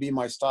tends to be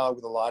my style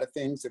with a lot of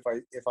things. If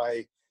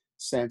I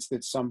sense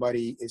that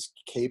somebody is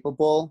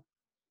capable,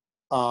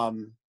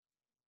 that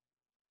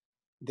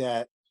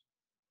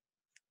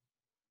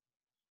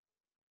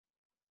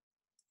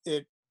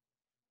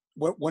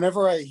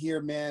whenever I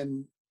hear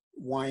men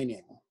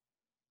whining,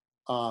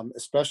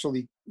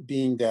 especially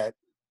being that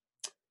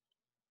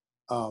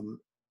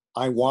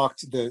I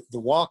walked the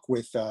walk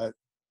with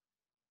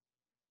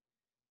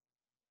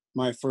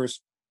my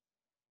first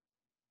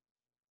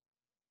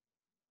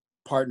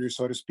partner,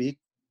 so to speak,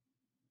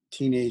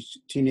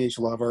 teenage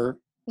lover,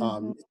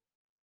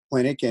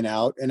 clinic and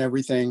out and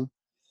everything.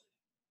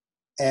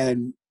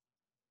 And,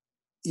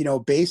 you know,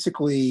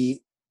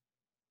 basically,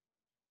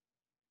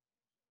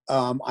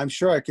 I'm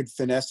sure I could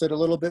finesse it a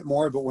little bit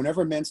more, but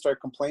whenever men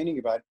start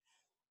complaining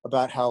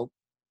about how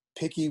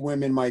picky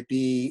women might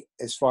be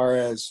as far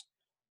as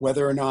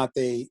whether or not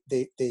they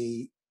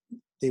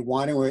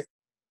want to,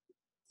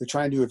 they're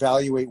trying to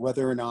evaluate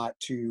whether or not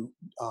to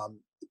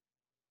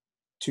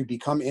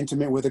become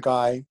intimate with a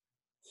guy,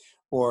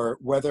 or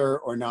whether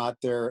or not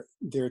they're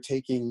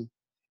taking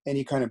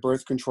any kind of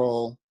birth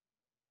control.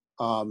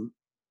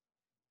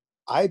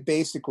 I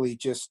basically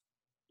just,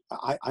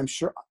 I'm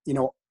sure, you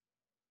know,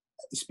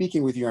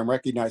 speaking with you, I'm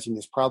recognizing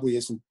this probably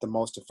isn't the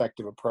most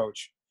effective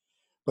approach,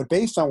 but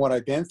based on what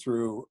I've been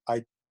through,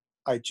 I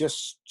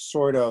just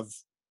sort of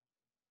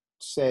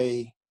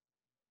say,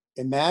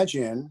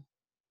 imagine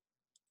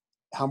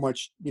how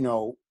much, you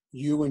know,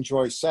 you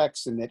enjoy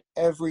sex, and that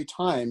every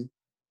time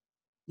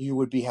you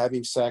would be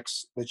having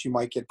sex that you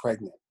might get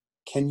pregnant.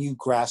 Can you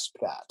grasp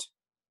that?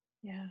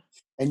 Yeah.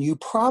 And you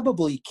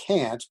probably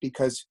can't,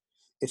 because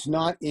it's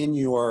not in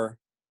your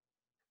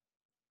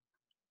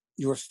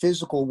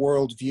physical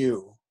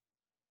worldview.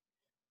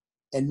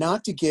 And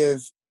not to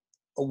give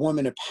a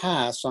woman a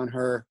pass on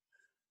her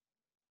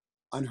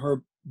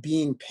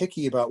being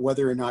picky about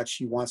whether or not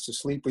she wants to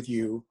sleep with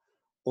you,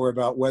 or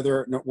about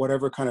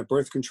whatever kind of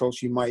birth control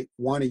she might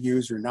want to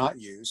use or not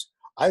use.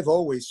 I've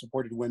always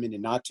supported women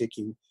in not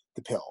taking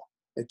the pill.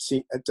 It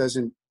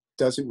doesn't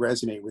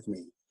resonate with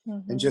me.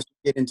 And just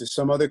get into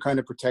some other kind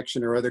of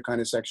protection or other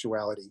kind of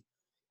sexuality.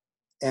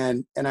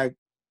 And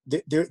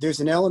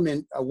there's an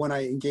element when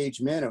I engage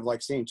men of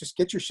like saying, just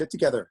get your shit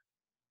together.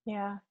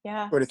 Yeah.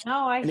 Sort of,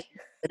 No, I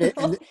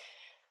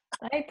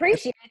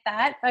appreciate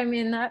that. I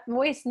mean, that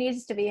voice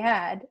needs to be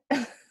had.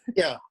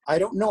 Yeah, I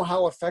don't know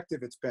how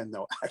effective it's been,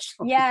 though,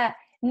 actually. Yeah,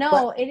 no,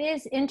 but it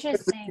is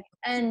interesting.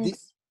 And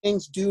these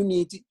things do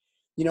need to,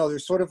 you know,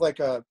 there's sort of like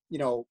a, you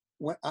know,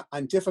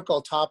 on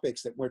difficult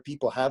topics where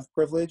people have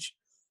privilege,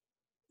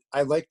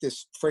 I like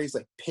this phrase,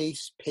 like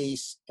pace,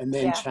 and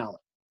then challenge.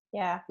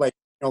 Yeah. Like,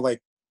 you know,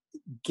 like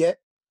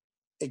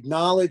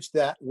acknowledge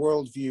that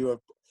worldview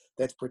of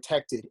that's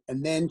protected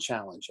and then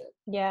challenge it.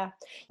 Yeah.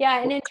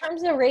 And in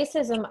terms of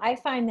racism, I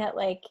find that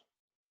like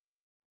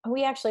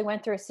we actually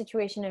went through a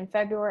situation in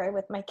February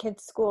with my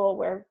kids' school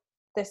where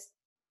this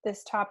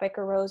topic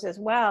arose as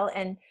well.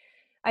 And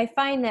I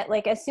find that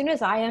like as soon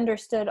as I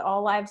understood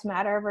all lives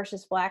matter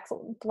versus Black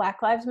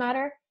Lives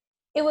Matter,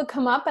 it would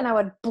come up and I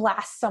would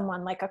blast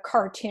someone like a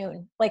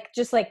cartoon,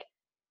 just like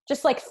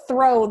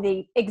throw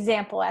the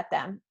example at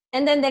them.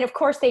 And then of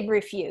course they'd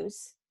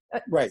refuse.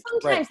 Right.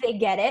 Sometimes they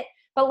get it,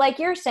 but like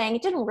you're saying,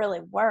 it didn't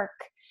really work.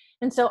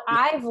 And so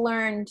I've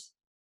learned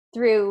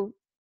through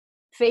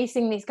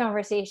facing these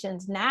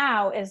conversations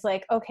now is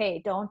like,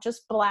 okay, don't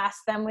just blast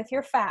them with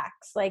your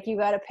facts. Like you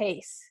got to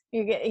pace.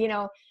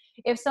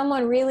 If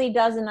someone really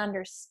doesn't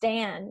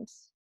understand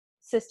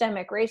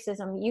systemic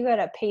racism, you got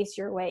to pace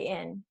your way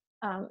in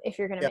if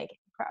you're going to make any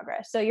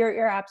progress. So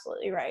you're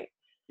absolutely right.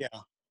 Yeah.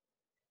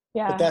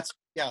 Yeah. But that's,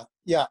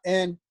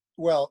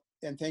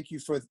 and thank you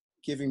for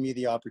giving me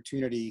the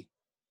opportunity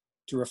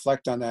to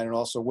reflect on that and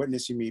also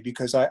witnessing me,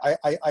 because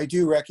I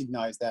do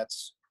recognize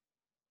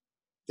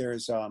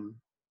there's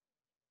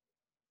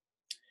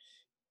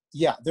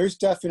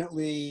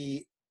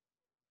definitely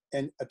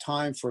a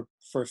time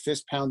for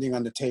fist pounding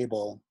on the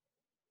table.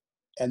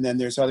 And then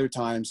there's other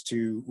times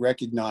to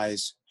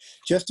recognize,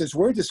 just as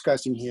we're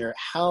discussing here,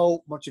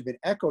 how much of an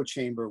echo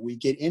chamber we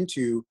get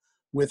into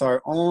with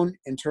our own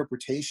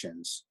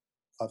interpretations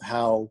of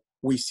how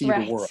we see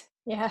the world.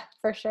 Yeah,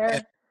 for sure.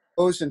 And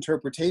those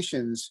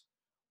interpretations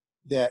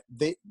that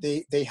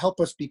they help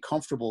us be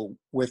comfortable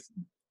with,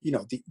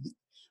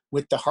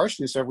 with the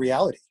harshness of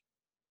reality.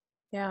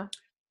 Yeah.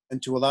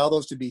 And to allow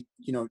those to be,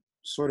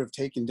 sort of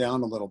taken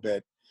down a little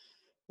bit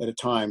at a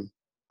time.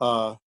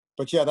 But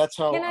yeah, that's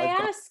how. Can I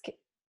ask,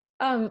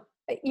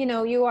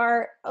 you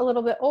are a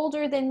little bit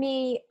older than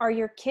me. Are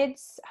your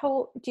kids,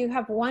 do you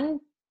have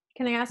one?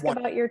 Can I ask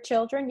about your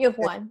children? You have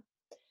one.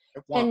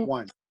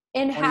 One.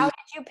 And how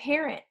did you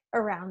parent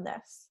around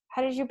this?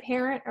 How did you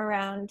parent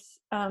around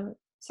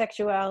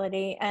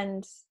sexuality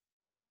and,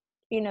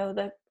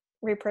 the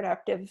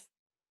reproductive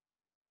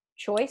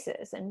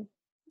choices? And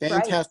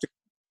fantastic,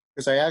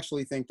 because I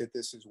actually think that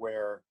this is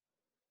where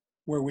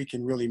we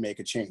can really make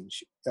a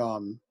change.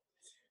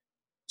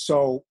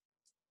 So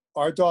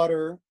our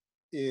daughter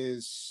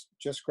is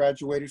just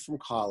graduated from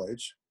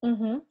college.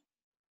 Mm-hmm.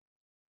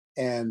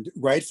 And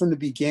right from the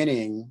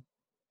beginning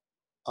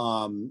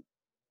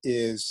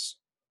is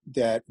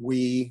that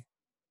the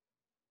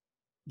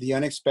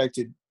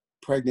unexpected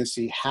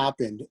pregnancy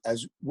happened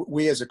as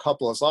we as a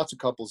couple, as lots of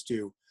couples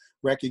do,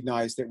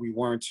 recognize that we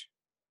weren't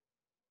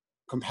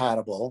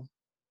compatible,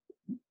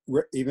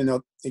 even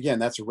though, again,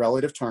 that's a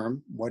relative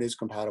term. What is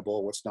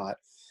compatible, what's not?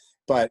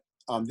 But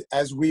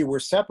as we were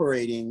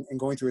separating and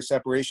going through a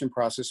separation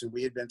process, and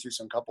we had been through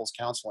some couples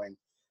counseling,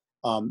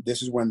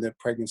 this is when the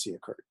pregnancy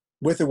occurred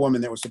with a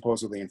woman that was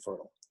supposedly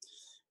infertile.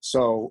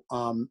 So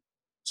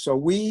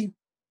we,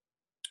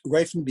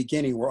 right from the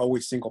beginning, were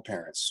always single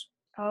parents.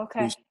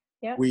 Okay.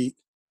 We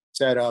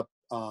set up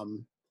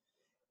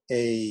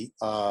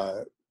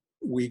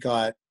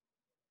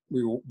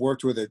we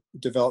worked with a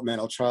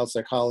developmental child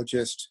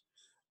psychologist,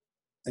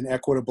 an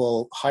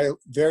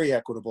very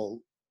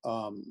equitable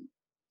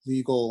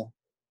legal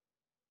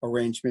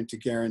arrangement to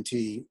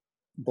guarantee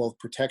both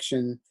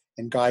protection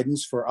and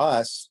guidance for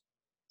us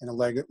and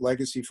a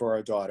legacy for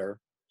our daughter.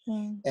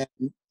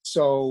 And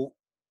so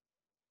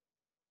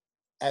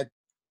at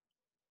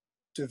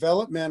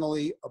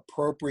developmentally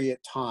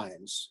appropriate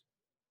times,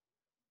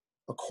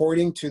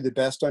 according to the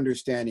best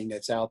understanding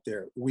that's out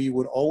there, we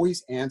would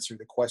always answer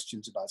the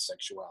questions about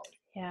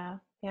sexuality. Yeah.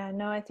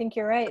 No, I think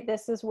you're right.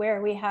 This is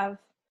where we have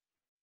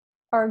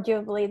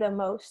arguably the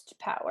most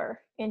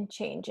power in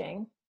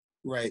changing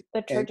the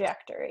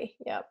trajectory.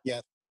 Yep.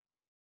 Yeah.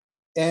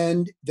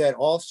 And that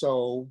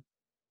also,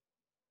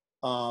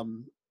 now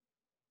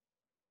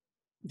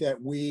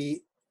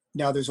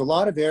there's a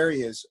lot of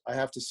areas, I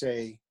have to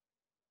say,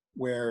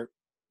 where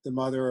the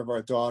mother of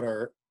our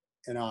daughter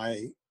and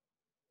I,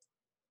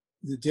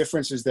 the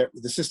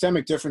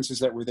systemic differences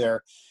that were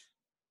there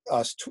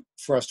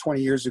for us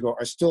 20 years ago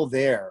are still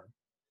there.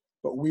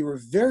 But we were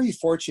very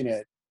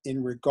fortunate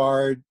in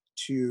regard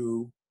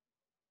to,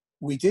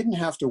 we didn't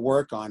have to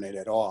work on it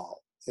at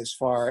all, as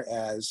far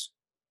as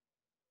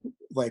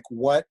like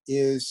what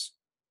is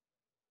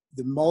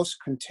the most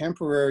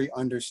contemporary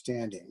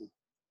understanding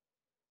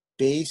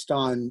based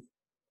on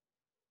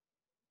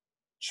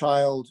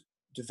child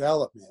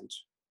development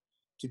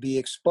to be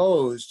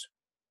exposed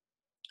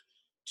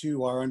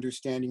to our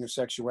understanding of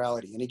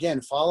sexuality. And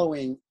again,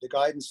 following the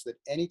guidance that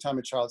anytime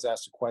a child's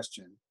asked a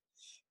question,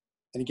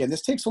 and again,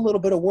 this takes a little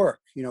bit of work,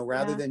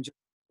 rather than just,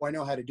 I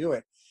know how to do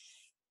it.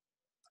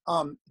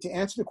 To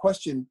answer the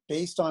question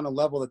based on a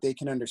level that they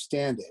can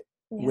understand it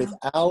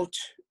without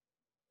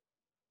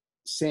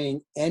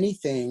saying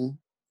anything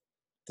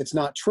that's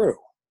not true.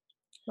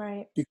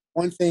 Right. Because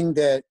one thing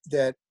that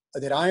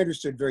I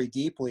understood very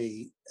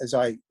deeply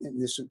and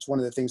this is one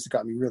of the things that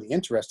got me really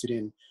interested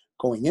in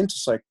going into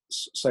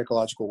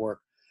psychological work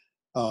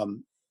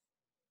and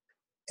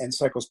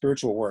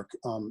psychospiritual work,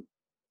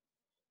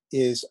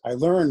 is I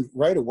learned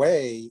right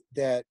away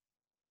that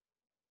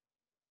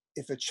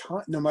if a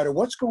child, no matter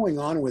what's going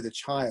on with a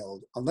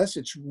child, unless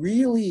it's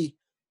really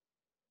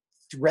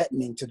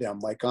threatening to them,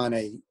 like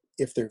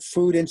if they're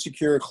food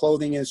insecure,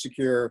 clothing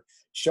insecure,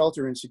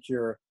 shelter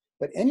insecure,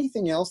 but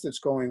anything else that's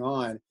going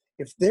on,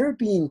 if they're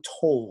being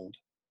told,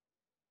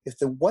 if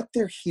what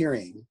they're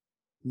hearing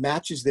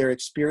matches their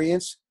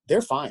experience,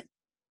 they're fine.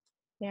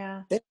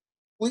 Yeah. They're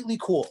completely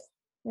cool.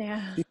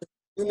 Yeah.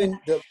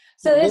 Because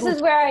so this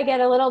is where I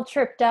get a little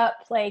tripped up,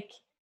 like,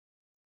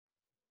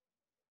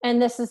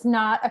 and this is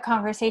not a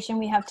conversation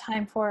we have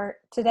time for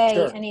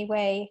today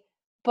anyway,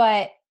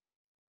 but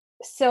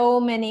so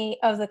many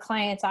of the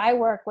clients I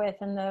work with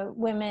and the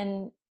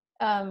women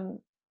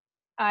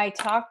I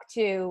talk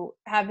to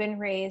have been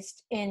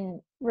raised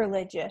in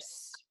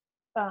religious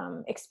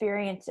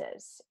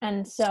experiences.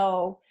 And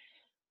so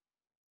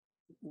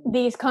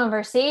the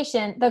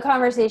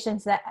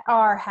conversations that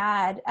are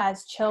had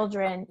as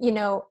children,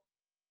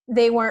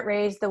 they weren't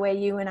raised the way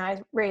you and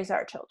I raise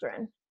our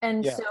children.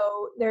 And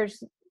so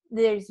there's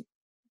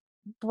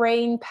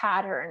brain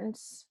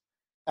patterns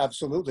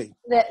absolutely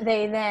that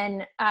they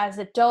then, as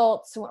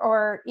adults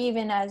or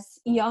even as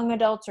young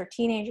adults or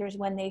teenagers,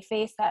 when they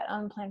face that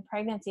unplanned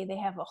pregnancy, they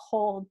have a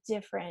whole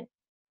different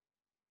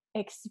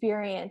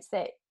experience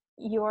that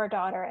your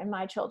daughter and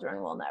my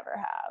children will never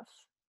have.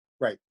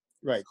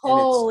 Right.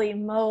 Holy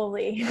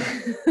moly.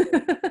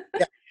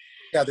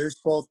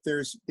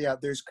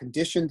 There's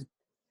conditioned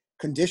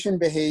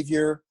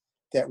behavior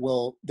that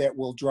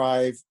will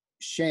drive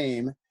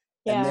shame,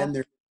 and then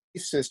there's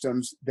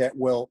systems that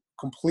will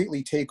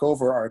completely take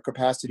over our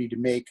capacity to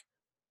make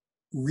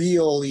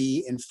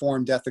really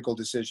informed ethical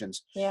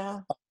decisions.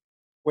 The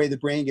way the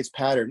brain gets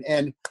patterned.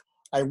 And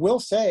I will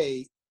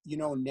say,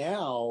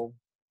 now,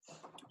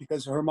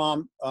 because her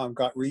mom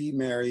got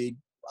remarried,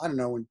 I don't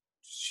know, when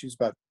she was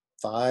about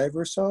 5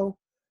 or so,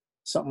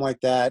 something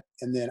like that.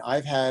 And then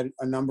I've had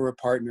a number of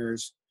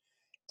partners,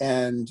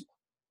 and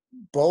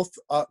both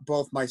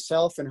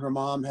myself and her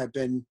mom have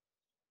been,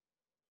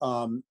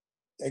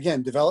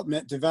 again,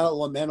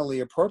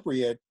 developmentally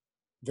appropriate,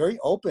 very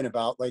open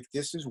about, like,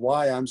 this is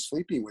why I'm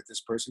sleeping with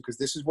this person, because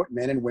this is what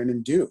men and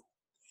women do.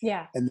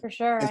 Yeah, and, for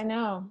sure. I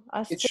know.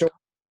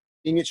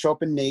 Seeing it show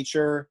up in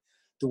nature,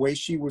 the way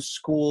she was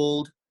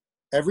schooled,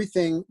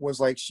 everything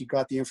was like she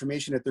got the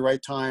information at the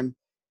right time.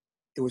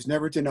 It was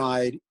never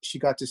denied. She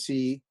got to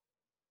see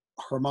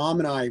her mom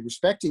and I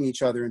respecting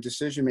each other in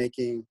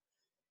decision-making,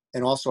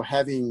 and also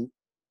having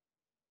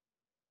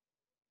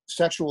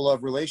sexual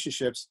love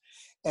relationships.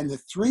 And the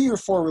 3 or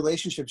 4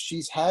 relationships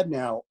she's had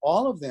now,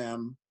 all of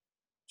them,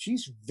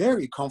 she's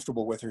very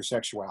comfortable with her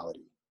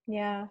sexuality.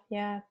 Yeah.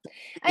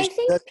 I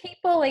think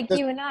people like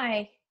you and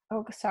I,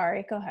 oh,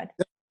 sorry, go ahead.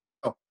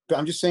 No,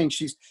 I'm just saying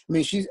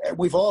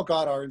we've all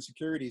got our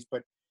insecurities,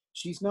 but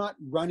she's not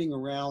running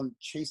around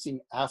chasing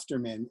after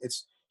men.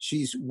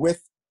 She's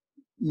with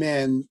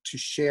men to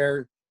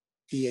share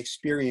the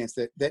experience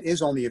that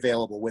is only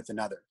available with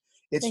another.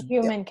 It's the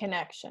human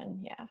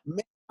connection. Yeah.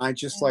 I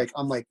just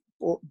I'm like,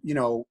 well,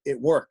 it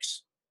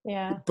works.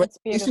 Yeah. But it's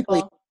beautiful.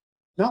 Basically,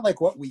 not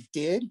like what we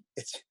did.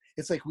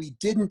 It's like we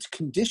didn't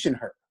condition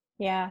her.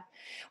 Yeah.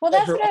 Well,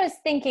 that's what I was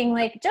thinking.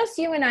 Like, just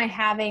you and I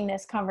having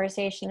this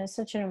conversation is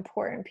such an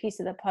important piece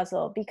of the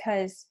puzzle,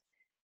 because,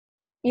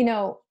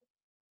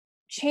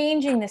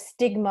 changing the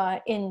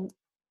stigma in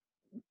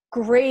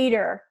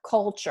greater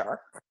culture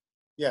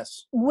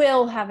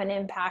will have an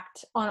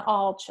impact on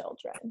all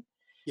children.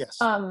 Yes.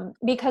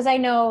 Because I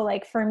know,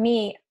 like, for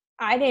me,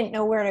 I didn't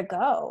know where to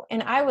go.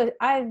 And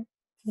I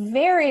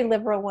very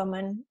liberal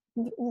woman,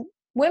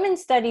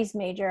 women's studies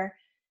major,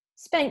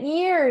 spent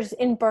years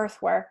in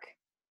birth work,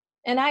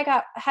 and I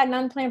had an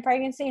unplanned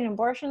pregnancy and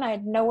abortion. I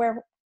had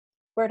nowhere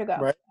where to go.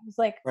 Right. I was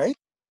like,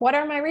 what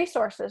are my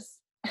resources?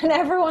 And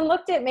everyone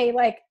looked at me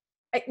like,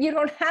 you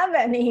don't have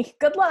any.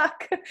 Good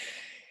luck.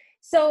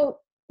 So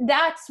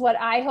that's what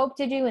I hope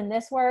to do in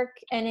this work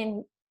and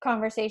in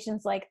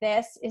conversations like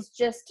this, is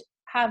just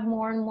have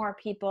more and more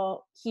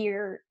people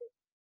hear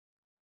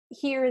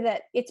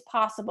that it's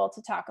possible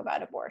to talk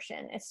about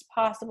abortion. It's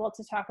possible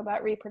to talk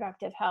about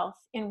reproductive health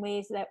in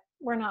ways that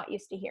we're not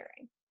used to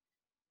hearing.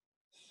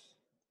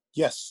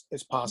 Yes,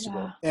 it's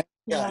possible. And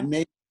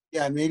maybe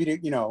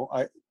to,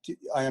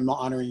 I am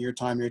honoring your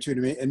time here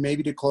too, and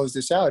maybe to close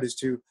this out is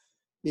to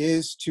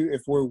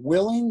if we're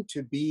willing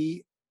to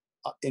be,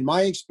 in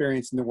my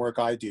experience in the work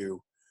I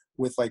do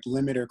with like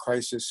limit or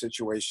crisis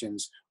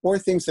situations or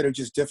things that are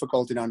just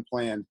difficult and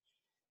unplanned,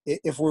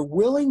 if we're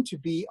willing to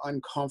be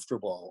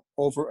uncomfortable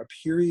over a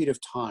period of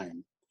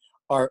time,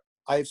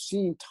 I've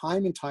seen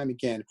time and time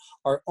again,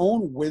 our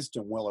own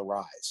wisdom will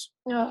arise.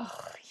 Oh,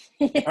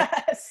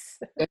 yes.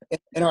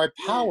 And our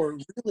power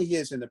really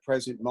is in the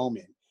present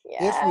moment.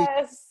 Yes. If we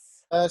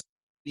just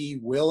be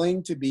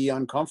willing to be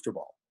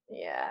uncomfortable.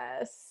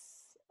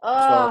 Yes.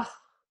 Oh,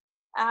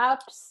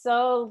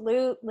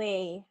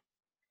 absolutely.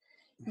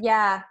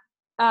 Yeah.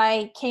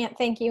 I can't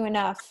thank you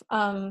enough.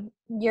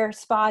 You're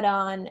spot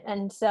on.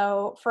 And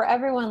so for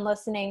everyone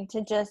listening,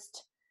 to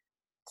just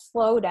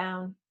slow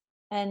down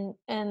and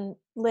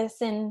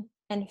listen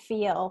and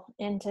feel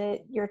into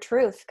your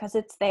truth, because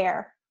it's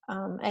there,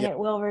 and it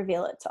will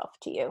reveal itself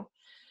to you.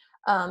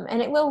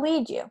 And it will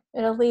lead you.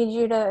 It'll lead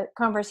you to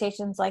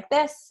conversations like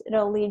this.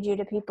 It'll lead you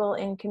to people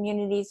in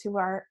communities who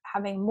are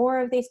having more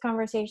of these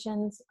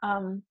conversations.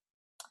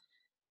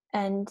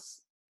 And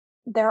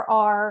there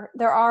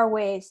are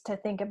ways to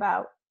think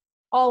about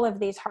all of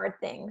these hard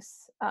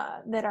things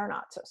that are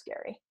not so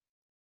scary.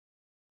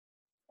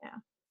 Yeah.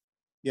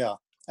 Yeah,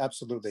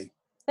 absolutely.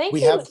 Thank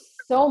you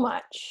so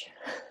much.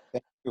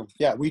 Thank you.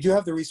 Yeah, we do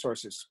have the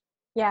resources.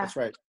 Yeah. That's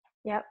right.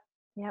 Yep.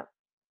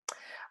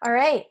 All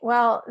right.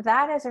 Well,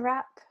 that is a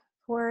wrap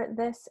for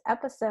this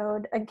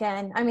episode.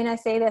 Again, I mean, I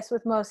say this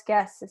with most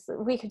guests,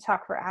 we could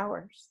talk for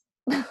hours.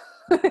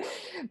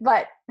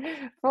 But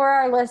for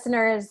our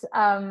listeners,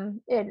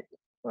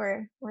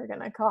 we're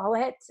going to call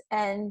it,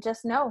 and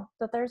just know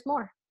that there's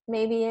more.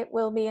 Maybe it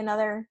will be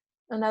another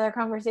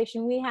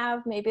conversation we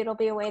have. Maybe it'll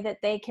be a way that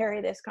they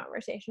carry this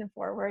conversation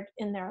forward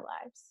in their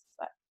lives.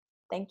 But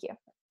thank you.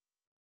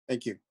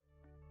 Thank you.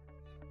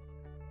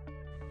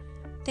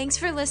 Thanks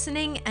for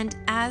listening, and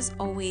as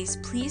always,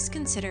 please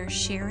consider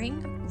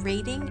sharing,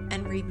 rating,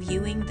 and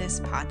reviewing this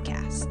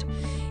podcast.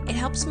 It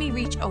helps me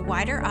reach a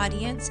wider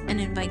audience and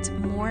invites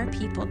more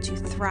people to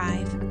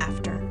thrive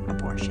after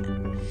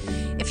abortion.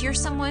 If you're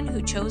someone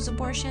who chose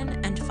abortion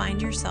and find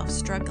yourself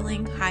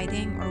struggling,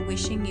 hiding, or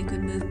wishing you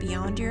could move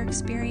beyond your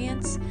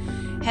experience,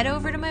 head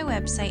over to my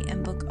website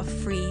and book a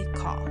free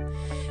call.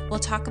 We'll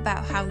talk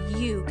about how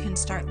you can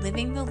start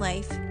living the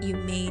life you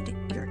made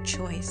your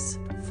choice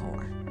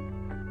for.